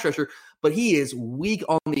best pass rusher, but he is weak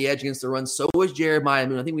on the edge against the run. So is Jeremiah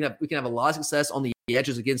Moon. I think we can have a lot of success on the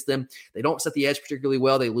edges against them. They don't set the edge particularly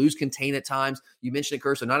well. They lose contain at times. You mentioned it,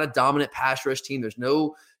 Curse. They're not a dominant pass rush team. There's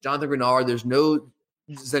no Jonathan Grenard. There's no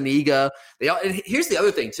Zuniga. And here's the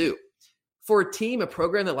other thing too. For a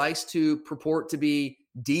program that likes to purport to be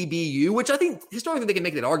DBU, which I think historically they can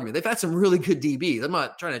make that argument. They've had some really good DBs. I'm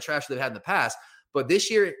not trying to trash what they've had in the past, but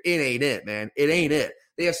this year, it ain't it, man. It ain't it.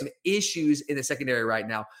 They have some issues in the secondary right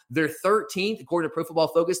now. They're 13th, according to Pro Football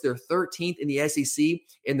Focus, they're 13th in the SEC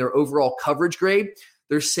in their overall coverage grade.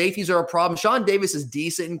 Their safeties are a problem. Sean Davis is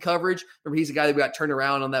decent in coverage. Remember, he's a guy that got turned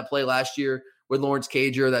around on that play last year with Lawrence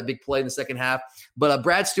Cager, that big play in the second half. But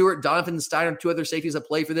Brad Stewart, Donovan Steiner, 2 other safeties that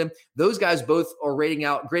play for them, those guys both are grading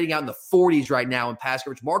out in the 40s right now in pass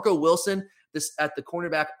coverage. Marco Wilson, this at the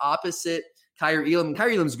cornerback opposite Kyer Elam.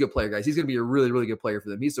 Kyer Elam's a good player, guys. He's going to be a really, really good player for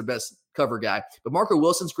them. He's their best cover guy. But Marco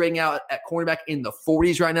Wilson's grading out at cornerback in the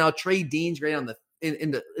 40s right now. Trey Dean's grading out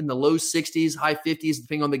in the low 60s, high 50s,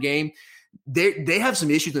 depending on the game. They have some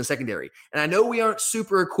issues in the secondary. And I know we aren't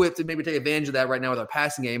super equipped to maybe take advantage of that right now with our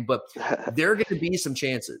passing game, but there are going to be some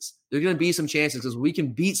chances. There are going to be some chances because we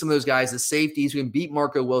can beat some of those guys, the safeties. We can beat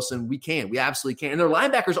Marco Wilson. We can. We absolutely can. And their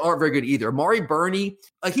linebackers aren't very good either. Amari Burney,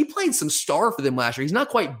 he played some star for them last year. He's not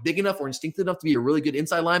quite big enough or instinctive enough to be a really good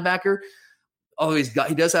inside linebacker. Although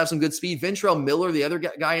he does have some good speed. Ventrell Miller, the other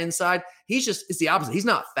guy inside, it's the opposite. He's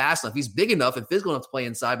not fast enough. He's big enough and physical enough to play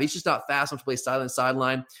inside, but he's just not fast enough to play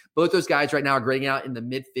sideline. Both those guys right now are grading out in the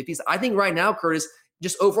mid-50s. I think right now, Curtis,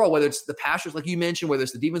 just overall, whether it's the pass rush, like you mentioned, whether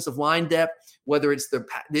it's the defensive line depth, whether it's the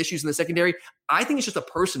issues in the secondary, I think it's just a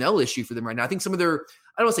personnel issue for them right now. I think some of their,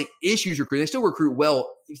 I don't want to say issues recruiting, they still recruit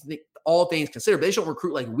well, all things considered, but they just don't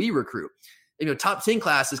recruit like we recruit. Top 10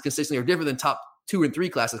 classes consistently are different than top 2 and 3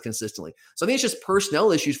 classes consistently. So I think it's just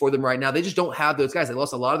personnel issues for them right now. They just don't have those guys. They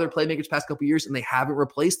lost a lot of their playmakers past couple of years, and they haven't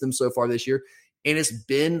replaced them so far this year. And it's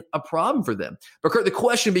been a problem for them. But Kurt, the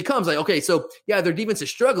question becomes like, okay, so yeah, their defense is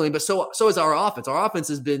struggling, but so is our offense. Our offense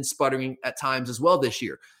has been sputtering at times as well this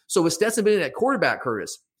year. So with Stetson Bennett at quarterback,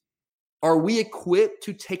 Curtis, are we equipped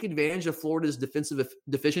to take advantage of Florida's defensive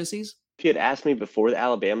deficiencies? If you had asked me before the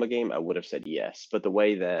Alabama game, I would have said yes. But the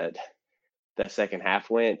way that second half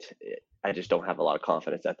went, I just don't have a lot of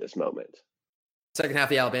confidence at this moment. Second half of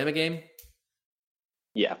the Alabama game?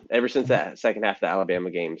 Yeah. Ever since that second half of the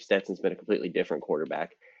Alabama game, Stetson's been a completely different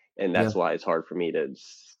quarterback. And that's why it's hard for me to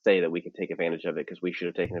say that we could take advantage of it, because we should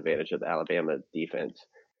have taken advantage of the Alabama defense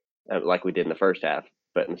like we did in the first half.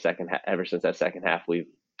 But in the second half, ever since that second half,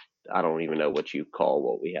 I don't even know what you call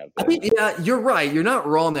what we have been. I mean, yeah, you're right. You're not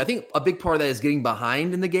wrong. I think a big part of that is getting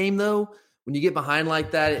behind in the game, though. When you get behind like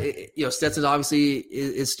that, Stetson obviously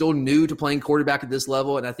is still new to playing quarterback at this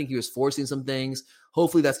level, and I think he was forcing some things.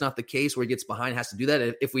 Hopefully that's not the case where he gets behind, has to do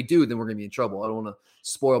that. If we do, then we're going to be in trouble. I don't want to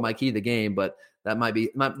spoil my key to the game, but that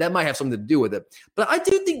might have something to do with it. But I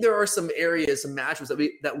do think there are some areas, some matchups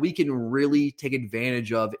that we can really take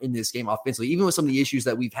advantage of in this game offensively, even with some of the issues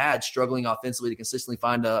that we've had struggling offensively to consistently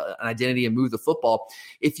find an identity and move the football.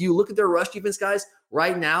 If you look at their rush defense, guys,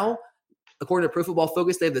 right now, according to Pro Football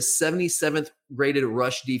Focus, they have the 77th rated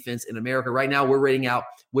rush defense in America. Right now, we're rating out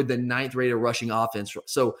with the 9th rated rushing offense.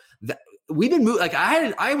 So we've been moving. Like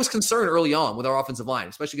I was concerned early on with our offensive line,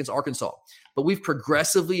 especially against Arkansas, but we've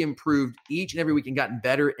progressively improved each and every week and gotten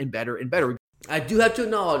better and better and better. I do have to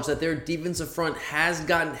acknowledge that their defensive front has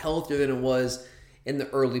gotten healthier than it was in the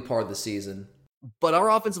early part of the season, but our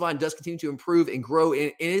offensive line does continue to improve and grow,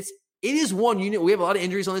 and it is one unit. We have a lot of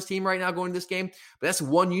injuries on this team right now going into this game, but that's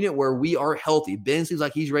one unit where we are healthy. Ben seems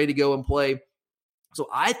like he's ready to go and play. So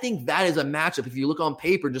I think that is a matchup. If you look on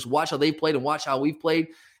paper, just watch how they played and watch how we've played,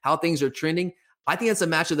 how things are trending. I think that's a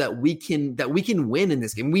matchup that we can win in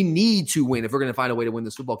this game. We need to win if we're going to find a way to win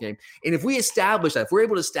this football game. And if we establish that, if we're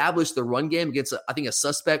able to establish the run game against, a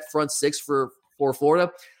suspect front six for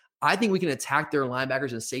Florida, I think we can attack their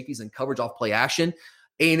linebackers and safeties and coverage off play action.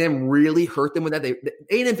 A&M really hurt them with that.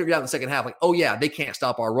 A&M figured out in the second half, like, oh, yeah, they can't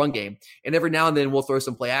stop our run game. And every now and then we'll throw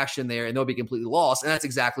some play action there, and they'll be completely lost. And that's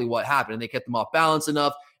exactly what happened. And they kept them off balance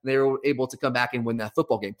enough, and they were able to come back and win that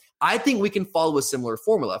football game. I think we can follow a similar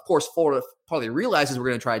formula. Of course, Florida probably realizes we're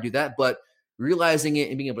going to try to do that, but realizing it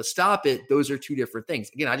and being able to stop it, those are two different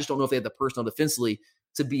things. Again, I just don't know if they have the personnel defensively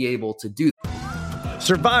to be able to do that.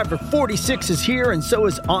 Survivor 46 is here, and so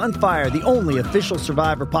is On Fire, the only official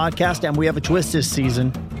Survivor podcast, and we have a twist this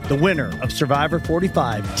season. The winner of Survivor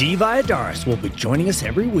 45, Dee Valladares, will be joining us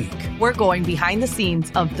every week. We're going behind the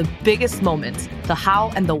scenes of the biggest moments, the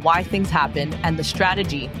how and the why things happen, and the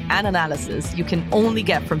strategy and analysis you can only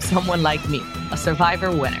get from someone like me, a Survivor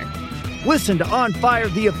winner. Listen to On Fire,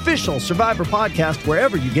 the official Survivor podcast,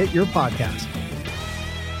 wherever you get your podcast.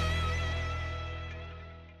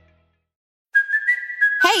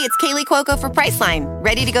 Hey, it's Kaylee Cuoco for Priceline.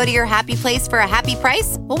 Ready to go to your happy place for a happy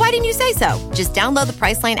price? Well, why didn't you say so? Just download the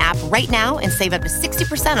Priceline app right now and save up to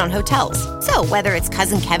 60% on hotels. So whether it's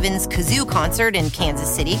Cousin Kevin's Kazoo Concert in Kansas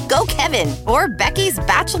City, go Kevin, or Becky's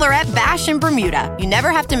Bachelorette Bash in Bermuda, you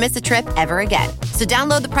never have to miss a trip ever again. So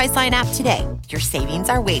download the Priceline app today. Your savings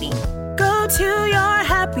are waiting. Go to your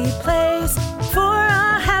happy place for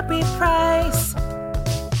a happy price.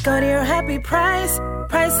 Go to your happy price,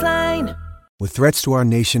 Priceline. With threats to our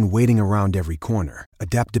nation waiting around every corner,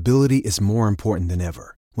 adaptability is more important than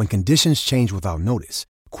ever. When conditions change without notice,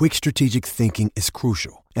 quick strategic thinking is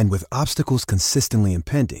crucial. And with obstacles consistently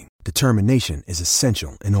impending, determination is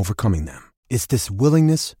essential in overcoming them. It's this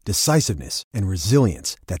willingness, decisiveness, and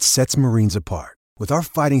resilience that sets Marines apart. With our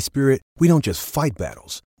fighting spirit, we don't just fight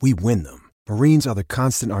battles, we win them. Marines are the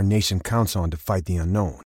constant our nation counts on to fight the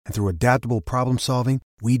unknown. And through adaptable problem solving,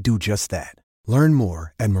 we do just that. Learn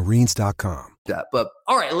more at marines.com. But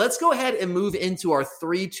all right, let's go ahead and move into our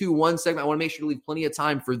 3-2-1 segment. I want to make sure to leave plenty of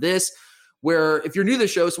time for this, where if you're new to the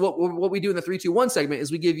show, so what we do in the 3-2-1 segment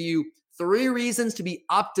is we give you 3 reasons to be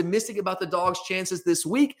optimistic about the Dogs' chances this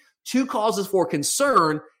week, 2 causes for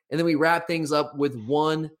concern, and then we wrap things up with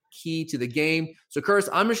 1 key to the game. So, Curtis,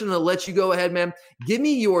 I'm just going to let you go ahead, man. Give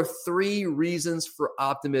me your 3 reasons for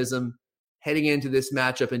optimism heading into this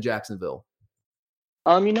matchup in Jacksonville.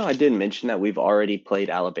 I did mention that we've already played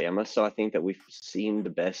Alabama, so I think that we've seen the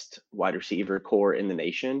best wide receiver core in the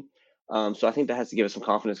nation. So I think that has to give us some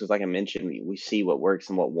confidence because, like I mentioned, we see what works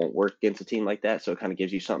and what won't work against a team like that. So it kind of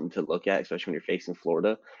gives you something to look at, especially when you're facing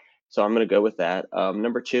Florida. So I'm going to go with that.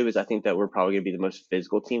 Number 2 is I think that we're probably going to be the most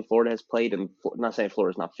physical team Florida has played. And I'm not saying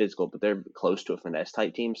Florida's not physical, but they're close to a finesse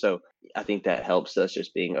type team. So I think that helps us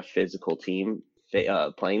just being a physical team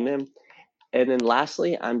playing them. And then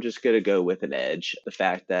lastly, I'm just going to go with an edge. The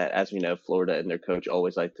fact that, as we know, Florida and their coach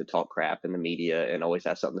always like to talk crap in the media and always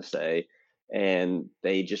have something to say. And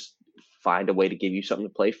they just find a way to give you something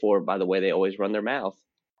to play for by the way they always run their mouth.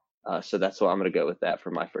 So that's why I'm going to go with that for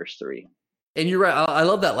my first 3. And you're right. I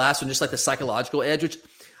love that last one, just like the psychological edge, which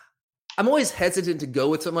I'm always hesitant to go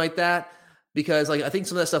with something like that because I think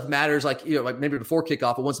some of that stuff matters, like maybe before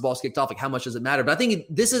kickoff, but once the ball's kicked off, how much does it matter? But I think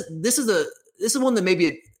this is one that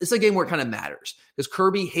maybe it's a game where it kind of matters because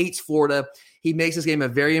Kirby hates Florida. He makes this game a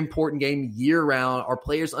very important game year round. Our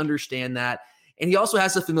players understand that. And he also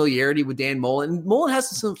has some familiarity with Dan Mullen. And Mullen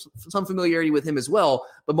has some familiarity with him as well,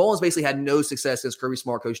 but Mullen's basically had no success against Kirby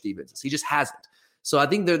Smart coach defenses. He just hasn't. So I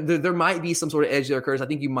think there might be some sort of edge there, Curtis. I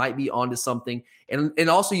think you might be onto something. And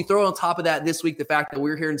also you throw on top of that this week the fact that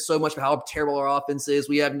we're hearing so much about how terrible our offense is.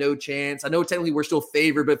 We have no chance. I know technically we're still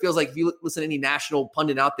favored, but it feels like if you listen to any national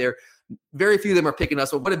pundit out there, very few of them are picking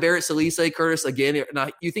us. But what did Barrett Sallee say, Curtis? Again, now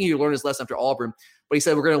you think you learned his lesson after Auburn, but he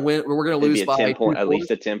said we're going to win. We're going to lose by at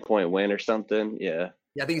least a 10-point win or something. Yeah.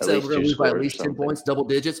 Yeah, I think he said we're going to lose by at least 10 points, double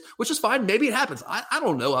digits, which is fine. Maybe it happens. I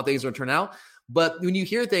don't know how things are going to turn out. But when you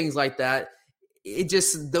hear things like that, it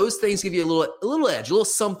just those things give you a little edge, a little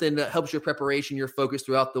something that helps your preparation, your focus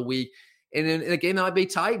throughout the week. And in a game that might be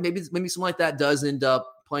tight, maybe something like that does end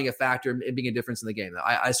up playing a factor and being a difference in the game.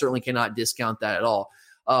 I certainly cannot discount that at all.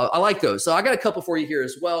 I like those. So I got a couple for you here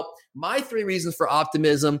as well. My 3 reasons for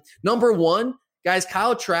optimism. Number 1, guys,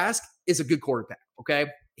 Kyle Trask is a good quarterback. Okay,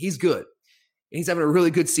 he's good. And he's having a really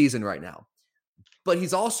good season right now. But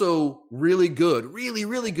he's also really good, really,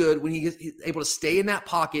 really good when he's able to stay in that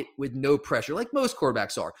pocket with no pressure, like most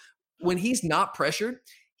quarterbacks are. When he's not pressured,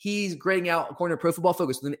 he's grading out, according to Pro Football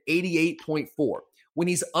Focus, with an 88.4. When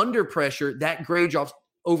he's under pressure, that grade drops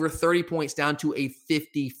over 30 points down to a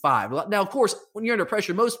 55. Now, of course, when you're under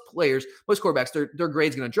pressure, most quarterbacks, their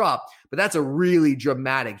grade's going to drop, but that's a really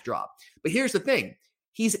dramatic drop. But here's the thing.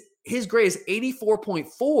 His grade is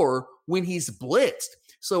 84.4 when he's blitzed.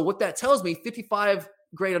 So what that tells me, 55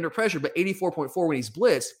 grade under pressure, but 84.4 when he's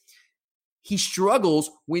blitzed. He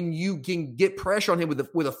struggles when you can get pressure on him with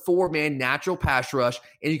a 4-man natural pass rush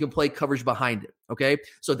and you can play coverage behind it. Okay.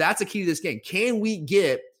 So that's the key to this game. Can we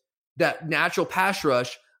get that natural pass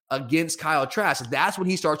rush against Kyle Trask? That's when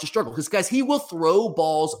he starts to struggle. Because, guys, he will throw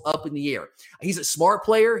balls up in the air. He's a smart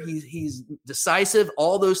player. He's decisive,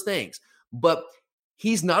 all those things. But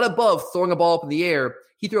he's not above throwing a ball up in the air.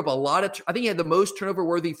 He threw up a lot of I think he had the most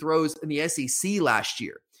turnover-worthy throws in the SEC last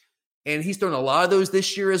year. And he's thrown a lot of those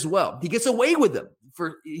this year as well. He gets away with them.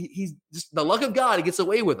 He's just the luck of God, he gets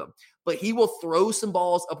away with them. But he will throw some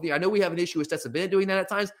balls up in the air. I know we have an issue with Stetson Bennett doing that at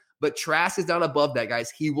times, but Trask is not above that,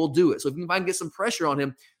 guys. He will do it. So if you can get some pressure on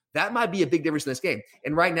him, that might be a big difference in this game.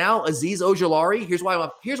 And right now, Azeez Ojulari, here's why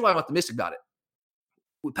I'm optimistic about it.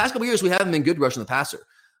 The past couple of years, we haven't been good rushing the passer.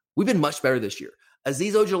 We've been much better this year.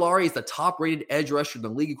 Azeez Ojulari is the top-rated edge rusher in the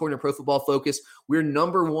league according to Pro Football Focus. We're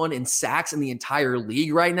number 1 in sacks in the entire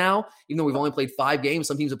league right now, even though we've only played 5 games.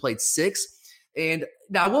 Some teams have played 6. And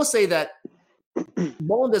now I will say that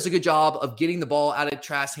Mullen does a good job of getting the ball out of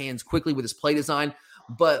Trask's hands quickly with his play design,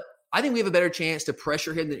 but I think we have a better chance to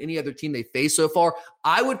pressure him than any other team they face so far.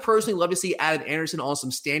 I would personally love to see Adam Anderson on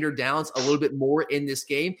some standard downs a little bit more in this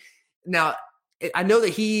game. Now, I know that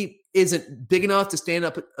he isn't big enough to stand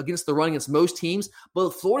up against the run against most teams, but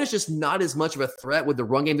Florida's just not as much of a threat with the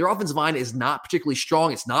run game. Their offensive line is not particularly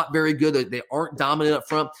strong. It's not very good. They aren't dominant up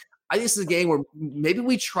front. I think this is a game where maybe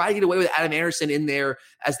we try to get away with Adam Anderson in there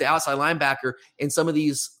as the outside linebacker in some of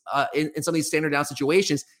these in some of these standard down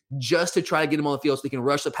situations, just to try to get him on the field so we can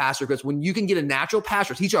rush the passer. Because when you can get a natural pass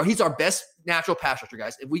rush, he's our best natural pass rusher,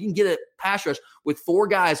 guys. If we can get a pass rush with 4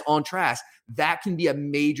 guys on track, that can be a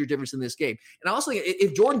major difference in this game. And I also think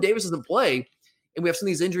if Jordan Davis doesn't play and we have some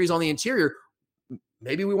of these injuries on the interior,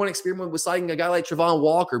 maybe we want to experiment with sliding a guy like Travon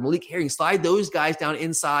Walker, Malik Herring, slide those guys down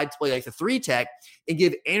inside to play like the 3 tech and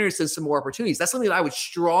give Anderson some more opportunities. That's something that I would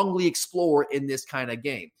strongly explore in this kind of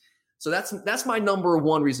game. So that's my number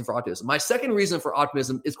one reason for optimism. My second reason for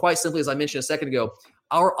optimism is quite simply, as I mentioned a second ago,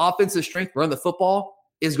 our offensive strength, run the football,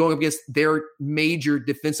 is going up against their major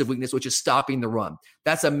defensive weakness, which is stopping the run.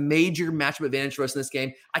 That's a major matchup advantage for us in this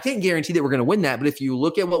game. I can't guarantee that we're going to win that, but if you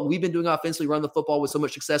look at what we've been doing offensively, run the football with so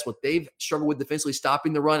much success, what they've struggled with defensively,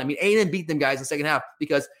 stopping the run. I mean, A&M beat them guys in the second half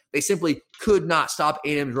because they simply could not stop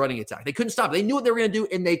A&M's running attack. They couldn't stop it. They knew what they were going to do,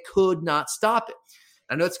 and they could not stop it.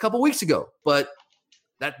 I know it's a couple weeks ago, but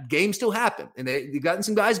that game still happened, and they've gotten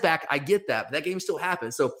some guys back. I get that, but that game still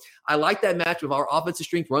happened. So I like that match of our offensive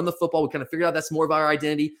strength, run the football. We kind of figured out that's more of our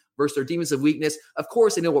identity versus their defensive weakness. Of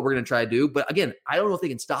course, they know what we're going to try to do, but again, I don't know if they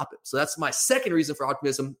can stop it. So that's my second reason for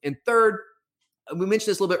optimism. And third, we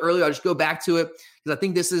mentioned this a little bit earlier. I'll just go back to it because I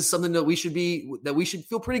think this is something that we should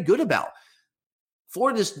feel pretty good about.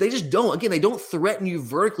 Florida, they just don't. Again, they don't threaten you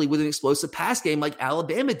vertically with an explosive pass game like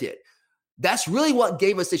Alabama did. That's really what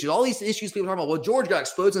gave us issues. All these issues people are talking about, well, Georgia got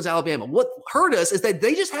exposed against Alabama. What hurt us is that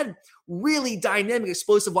they just had really dynamic,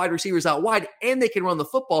 explosive wide receivers out wide, and they can run the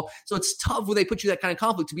football. So it's tough when they put you that kind of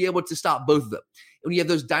conflict to be able to stop both of them. And when you have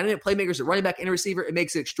those dynamic playmakers at running back and receiver, it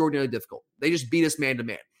makes it extraordinarily difficult. They just beat us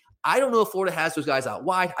man-to-man. I don't know if Florida has those guys out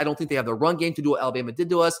wide. I don't think they have the run game to do what Alabama did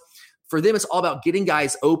to us. For them, it's all about getting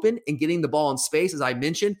guys open and getting the ball in space, as I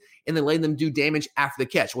mentioned, and then letting them do damage after the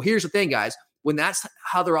catch. Well, here's the thing, guys. When that's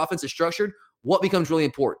how their offense is structured, what becomes really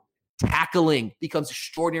important? Tackling becomes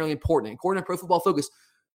extraordinarily important. According to Pro Football Focus,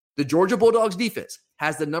 the Georgia Bulldogs defense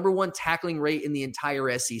has the number 1 tackling rate in the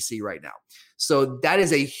entire SEC right now. So that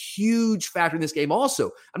is a huge factor in this game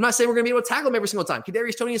also. I'm not saying we're going to be able to tackle them every single time.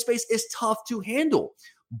 Kadarius Toney in space is tough to handle.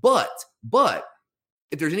 But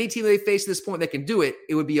if there's any team that they face at this point that can do it,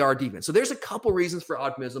 it would be our defense. So there's a couple reasons for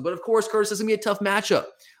optimism. But of course, Curtis, this is going to be a tough matchup.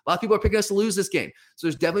 A lot of people are picking us to lose this game. So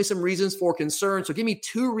there's definitely some reasons for concern. So give me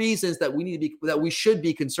 2 reasons that we should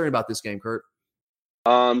be concerned about this game, Kurt.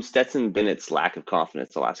 Stetson Bennett's lack of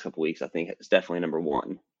confidence the last couple weeks, I think, is definitely number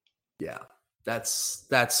 1. Yeah. That's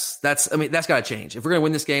got to change. If we're going to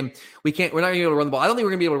win this game, we're not going to be able to run the ball. I don't think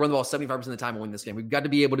we're going to be able to run the ball 75% of the time and win this game. We've got to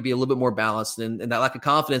be able to be a little bit more balanced, and that lack of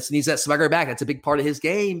confidence needs that swagger back. That's a big part of his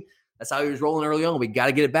game. That's how he was rolling early on. We got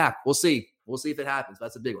to get it back. We'll see. We'll see if it happens.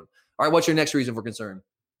 That's a big one. All right. What's your next reason for concern?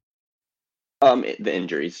 The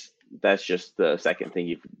injuries. That's just the second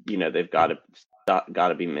thing they've got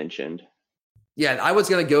to be mentioned. Yeah, I was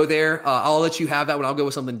going to go there. I'll let you have that one. I'll go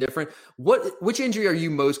with something different. Which injury are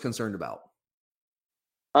you most concerned about?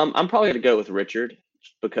 I'm probably going to go with Richard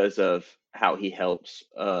because of how he helps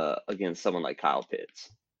against someone like Kyle Pitts.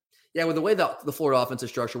 Yeah, with the way the Florida offense is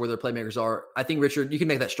structured, where their playmakers are, I think Richard, you can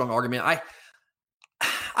make that strong argument.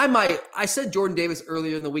 I said Jordan Davis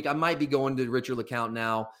earlier in the week. I might be going to Richard LeCount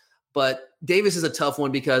now, but Davis is a tough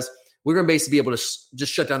one because we're going to basically be able to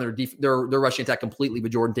just shut down their rushing attack completely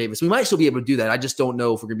with Jordan Davis. We might still be able to do that. I just don't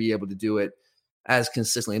know if we're going to be able to do it as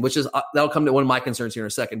consistently, which is that'll come to one of my concerns here in a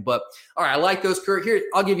second. But all right, I like those, Kurt. Here,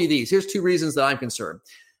 I'll give you these. Here's 2 reasons that I'm concerned.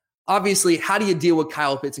 Obviously, how do you deal with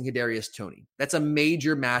Kyle Pitts and Kadarius Toney? That's a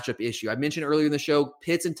major matchup issue. I mentioned earlier in the show,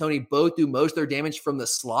 Pitts and Toney both do most of their damage from the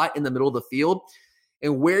slot in the middle of the field.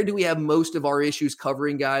 And where do we have most of our issues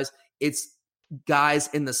covering, guys? It's guys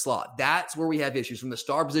in the slot. That's where we have issues from the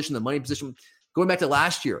star position, the money position. Going back to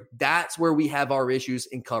last year, that's where we have our issues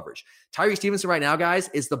in coverage. Tyree Stevenson right now, guys,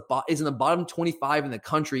 is in the bottom 25 in the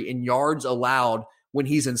country in yards allowed when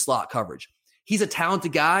he's in slot coverage. He's a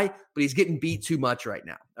talented guy, but he's getting beat too much right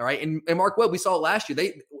now. All right. And Mark Webb, we saw it last year.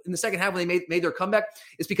 They in the second half when they made their comeback,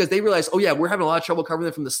 it's because they realized, oh yeah, we're having a lot of trouble covering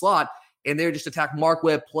them from the slot. And they're just attack Mark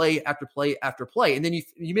Webb play after play after play. And then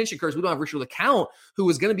you mentioned, Curtis, we don't have Richard LeCount, who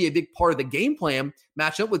was going to be a big part of the game plan,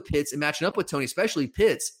 matching up with Pitts and matching up with Toney, especially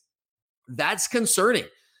Pitts. That's concerning.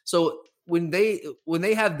 So when they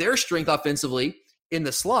have their strength offensively in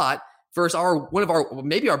the slot versus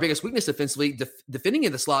maybe our biggest weakness defensively, defending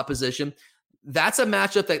in the slot position, that's a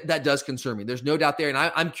matchup that does concern me. There's no doubt there. And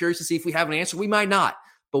I'm curious to see if we have an answer. We might not,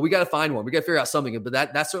 but we got to find one. We got to figure out something. But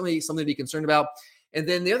that's certainly something to be concerned about. And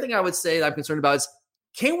then the other thing I would say that I'm concerned about is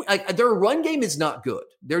their run game is not good.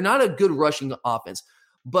 They're not a good rushing offense,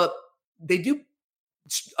 but they do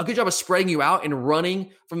a good job of spreading you out and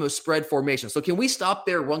running from those spread formations. So can we stop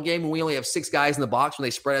their run game when we only have 6 guys in the box when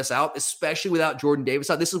they spread us out, especially without Jordan Davis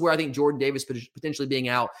out? This is where I think Jordan Davis potentially being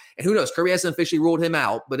out. And who knows? Kirby hasn't officially ruled him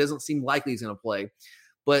out, but it doesn't seem likely he's going to play.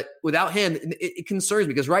 But without him, it concerns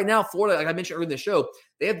me because right now, Florida, like I mentioned earlier in the show,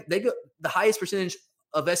 they go the highest percentage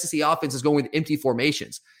of SEC offense is going with empty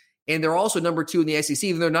formations. And they're also number 2 in the SEC,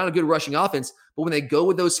 even though they're not a good rushing offense. But when they go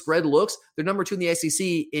with those spread looks, they're number 2 in the SEC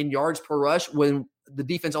in yards per rush when the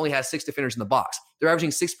defense only has 6 defenders in the box. They're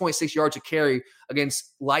averaging 6.6 yards a carry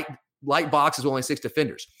against light boxes with only 6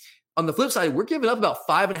 defenders. On the flip side, we're giving up about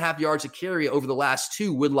 5.5 yards a carry over the last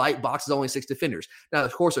 2 with light boxes, only 6 defenders. Now,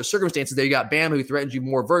 of course, there's circumstances there. You got Bama, who threatens you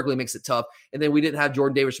more vertically, makes it tough. And then we didn't have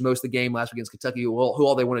Jordan Davis for most of the game last week against Kentucky, who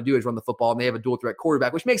all they want to do is run the football, and they have a dual threat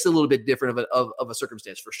quarterback, which makes it a little bit different of a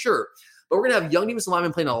circumstance for sure. But we're going to have young defensive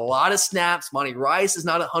linemen playing a lot of snaps. Monty Rice is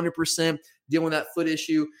not 100% dealing with that foot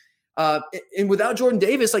issue. And without Jordan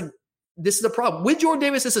Davis, like, this is a problem. With Jordan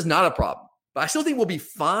Davis, this is not a problem. But I still think we'll be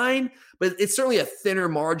fine, but it's certainly a thinner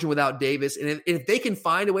margin without Davis. And if they can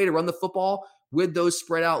find a way to run the football with those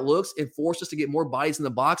spread out looks and force us to get more bodies in the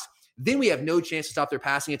box, then we have no chance to stop their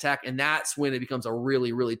passing attack. And that's when it becomes a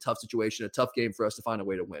really, really tough situation, a tough game for us to find a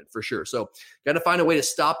way to win, for sure. So got to find a way to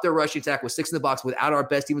stop their rushing attack with 6 in the box without our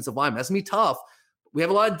best defensive lineman. That's going to be tough. We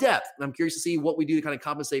have a lot of depth, and I'm curious to see what we do to kind of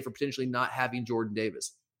compensate for potentially not having Jordan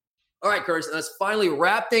Davis. All right, Curtis, let's finally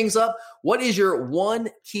wrap things up. What is your one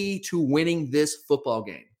key to winning this football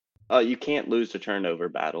game? You can't lose the turnover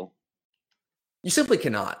battle. You simply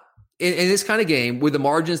cannot. In this kind of game, with the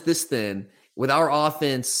margins this thin, with our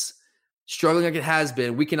offense struggling like it has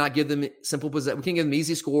been, we cannot give them simple possession. We can't give them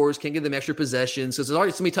easy scores, can't give them extra possessions. So it's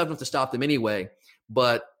already going to be tough enough to stop them anyway.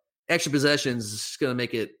 But extra possessions is going to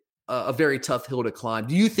make it a very tough hill to climb.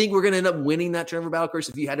 Do you think we're going to end up winning that turnover battle, Curtis,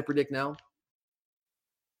 if you had to predict now?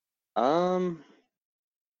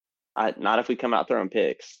 Not if we come out throwing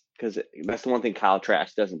picks, because that's the one thing Kyle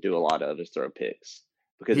Trask doesn't do a lot of is throw picks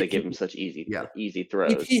because they give him such ezy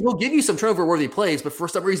throws. He'll give you some turnover-worthy plays, but for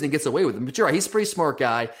some reason he gets away with them. But you're right, he's a pretty smart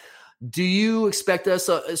guy. Do you expect us?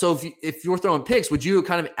 So if you're throwing picks, would you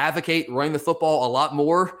kind of advocate running the football a lot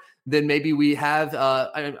more than maybe we have?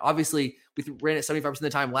 Obviously, we ran it 75% of the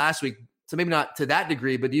time last week, so maybe not to that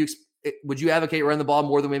degree. But would you advocate running the ball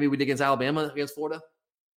more than maybe we did against Alabama, against Florida?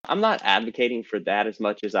 I'm not advocating for that as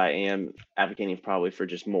much as I am advocating probably for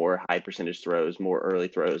just more high percentage throws, more early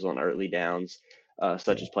throws on early downs,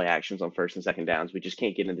 such as play actions on first and second downs. We just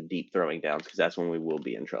can't get into deep throwing downs because that's when we will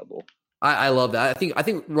be in trouble. I love that. I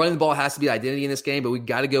think running the ball has to be the identity in this game, but we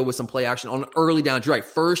got to go with some play action on early downs. You're right.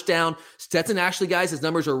 First down, Stetson Ashley, guys, his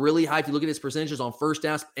numbers are really high if you look at his percentages on first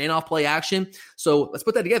downs and off play action. So let's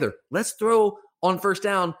put that together. Let's throw on first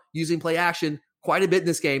down using play action quite a bit in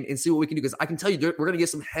this game and see what we can do. Because I can tell you, we're going to get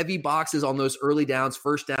some heavy boxes on those early downs,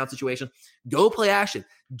 first down situation. Go play action.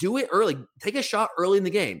 Do it early. Take a shot early in the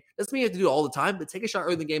game. Doesn't mean you have to do it all the time, but take a shot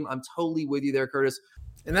early in the game. I'm totally with you there, Curtis.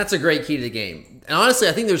 And that's a great key to the game. And honestly,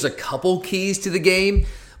 I think there's a couple keys to the game.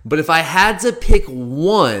 But if I had to pick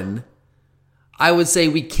one, I would say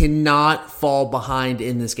we cannot fall behind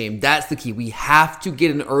in this game. That's the key. We have to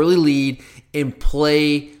get an early lead and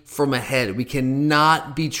play from ahead. We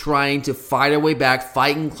cannot be trying to fight our way back,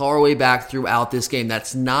 fight and claw our way back throughout this game.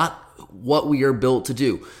 That's not what we are built to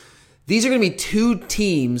do. These are going to be 2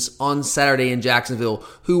 teams on Saturday in Jacksonville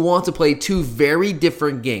who want to play 2 very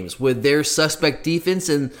different games with their suspect defense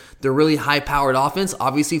and their really high-powered offense.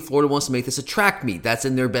 Obviously, Florida wants to make this a track meet. That's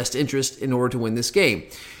in their best interest in order to win this game.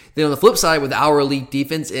 Then on the flip side, with our elite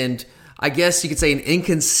defense and I guess you could say an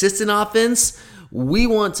inconsistent offense, we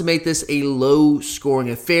want to make this a low-scoring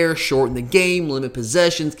affair, shorten the game, limit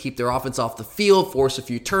possessions, keep their offense off the field, force a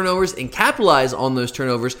few turnovers, and capitalize on those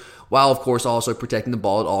turnovers while, of course, also protecting the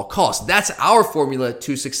ball at all costs. That's our formula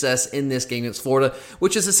to success in this game against Florida,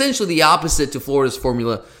 which is essentially the opposite to Florida's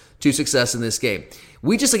formula to success in this game.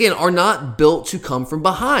 We just, again, are not built to come from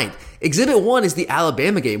behind. Exhibit 1 is the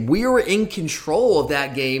Alabama game. We were in control of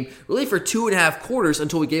that game really for 2.5 quarters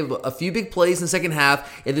until we gave a few big plays in the second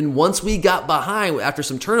half. And then once we got behind after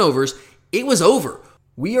some turnovers, it was over.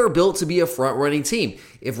 We are built to be a front-running team.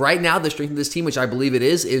 If right now the strength of this team, which I believe it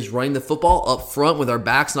is running the football up front with our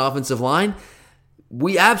backs and offensive line,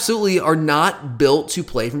 we absolutely are not built to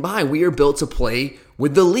play from behind. We are built to play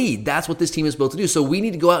with the lead. That's what this team is built to do. So we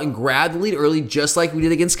need to go out and grab the lead early, just like we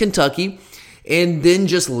did against Kentucky, and then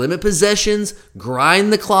just limit possessions,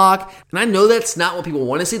 grind the clock. And I know that's not what people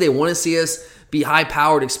want to see. They want to see us be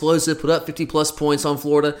high-powered, explosive, put up 50-plus points on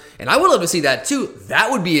Florida. And I would love to see that too. That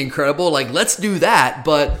would be incredible. Like, let's do that.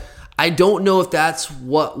 But I don't know if that's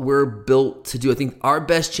what we're built to do. I think our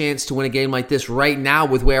best chance to win a game like this right now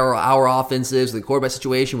with where our offense is, the quarterback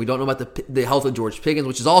situation, we don't know about the health of George Pickens,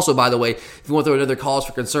 which is also, by the way, if you want to throw another cause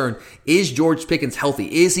for concern, is George Pickens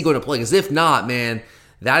healthy? Is he going to play? Because if not, man,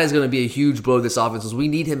 that is going to be a huge blow to this offense, because we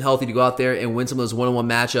need him healthy to go out there and win some of those one-on-one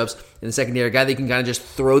matchups in the secondary. A guy that you can kind of just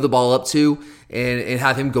throw the ball up to and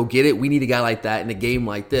have him go get it. We need a guy like that in a game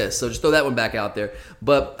like this. So just throw that one back out there.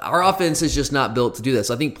 But our offense is just not built to do this.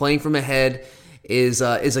 So I think playing from ahead is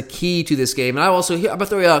a key to this game. And I'm going to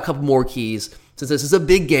throw out a couple more keys, since this is a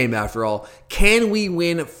big game after all. Can we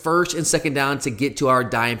win first and second down to get to our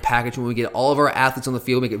dime package when we get all of our athletes on the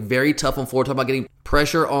field, make it very tough on Florida? Talk about getting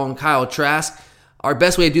pressure on Kyle Trask. Our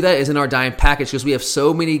best way to do that is in our dime package, because we have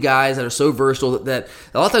so many guys that are so versatile that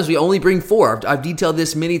a lot of times we only bring 4. I've detailed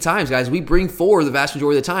this many times, guys. We bring 4 the vast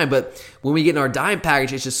majority of the time, but when we get in our dime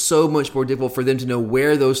package, it's just so much more difficult for them to know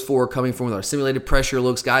where those 4 are coming from with our simulated pressure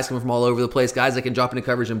looks, guys coming from all over the place, guys that can drop into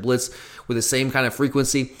coverage and blitz with the same kind of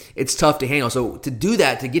frequency. It's tough to handle. So to do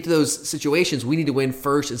that, to get to those situations, we need to win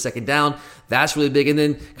first and second down. That's really big. And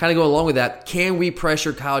then kind of go along with that, can we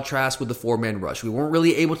pressure Kyle Trask with the 4-man rush? We weren't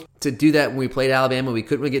really able to do that when we played Alabama. We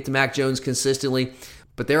couldn't really get to Mac Jones consistently,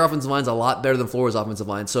 but their offensive line's a lot better than Florida's offensive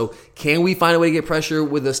line. So can we find a way to get pressure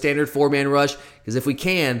with a standard 4-man rush? Because if we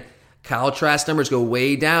can, Kyle Trask's numbers go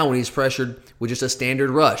way down when he's pressured with just a standard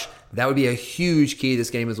rush. That would be a huge key to this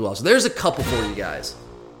game as well. So there's a couple for you guys.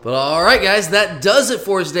 But all right, guys, that does it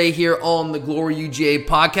for us today here on the Glory UGA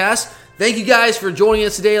podcast. Thank you guys for joining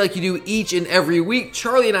us today like you do each and every week.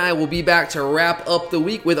 Charlie and I will be back to wrap up the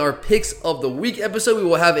week with our Picks of the Week episode. We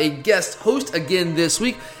will have a guest host again this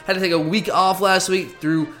week. Had to take a week off last week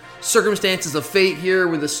through circumstances of fate here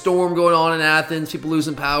with a storm going on in Athens, people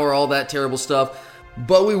losing power, all that terrible stuff.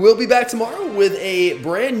 But we will be back tomorrow with a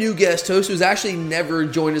brand new guest host who's actually never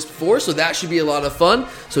joined us before, so that should be a lot of fun.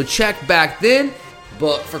 So check back then.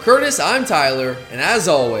 But for Curtis, I'm Tyler, and as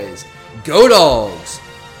always, go Dogs!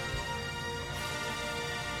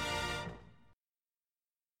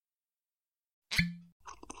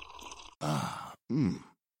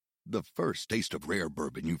 The first taste of rare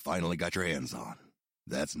bourbon you finally got your hands on.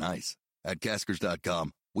 That's nice. At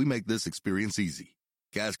Caskers.com, we make this experience easy.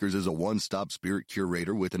 Caskers is a one-stop spirit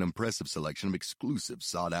curator with an impressive selection of exclusive,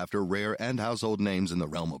 sought-after, rare, and household names in the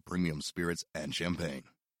realm of premium spirits and champagne.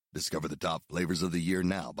 Discover the top flavors of the year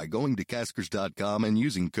now by going to Caskers.com and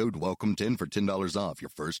using code WELCOME10 for $10 off your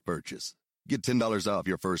first purchase. Get $10 off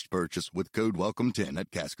your first purchase with code WELCOME10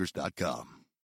 at Caskers.com.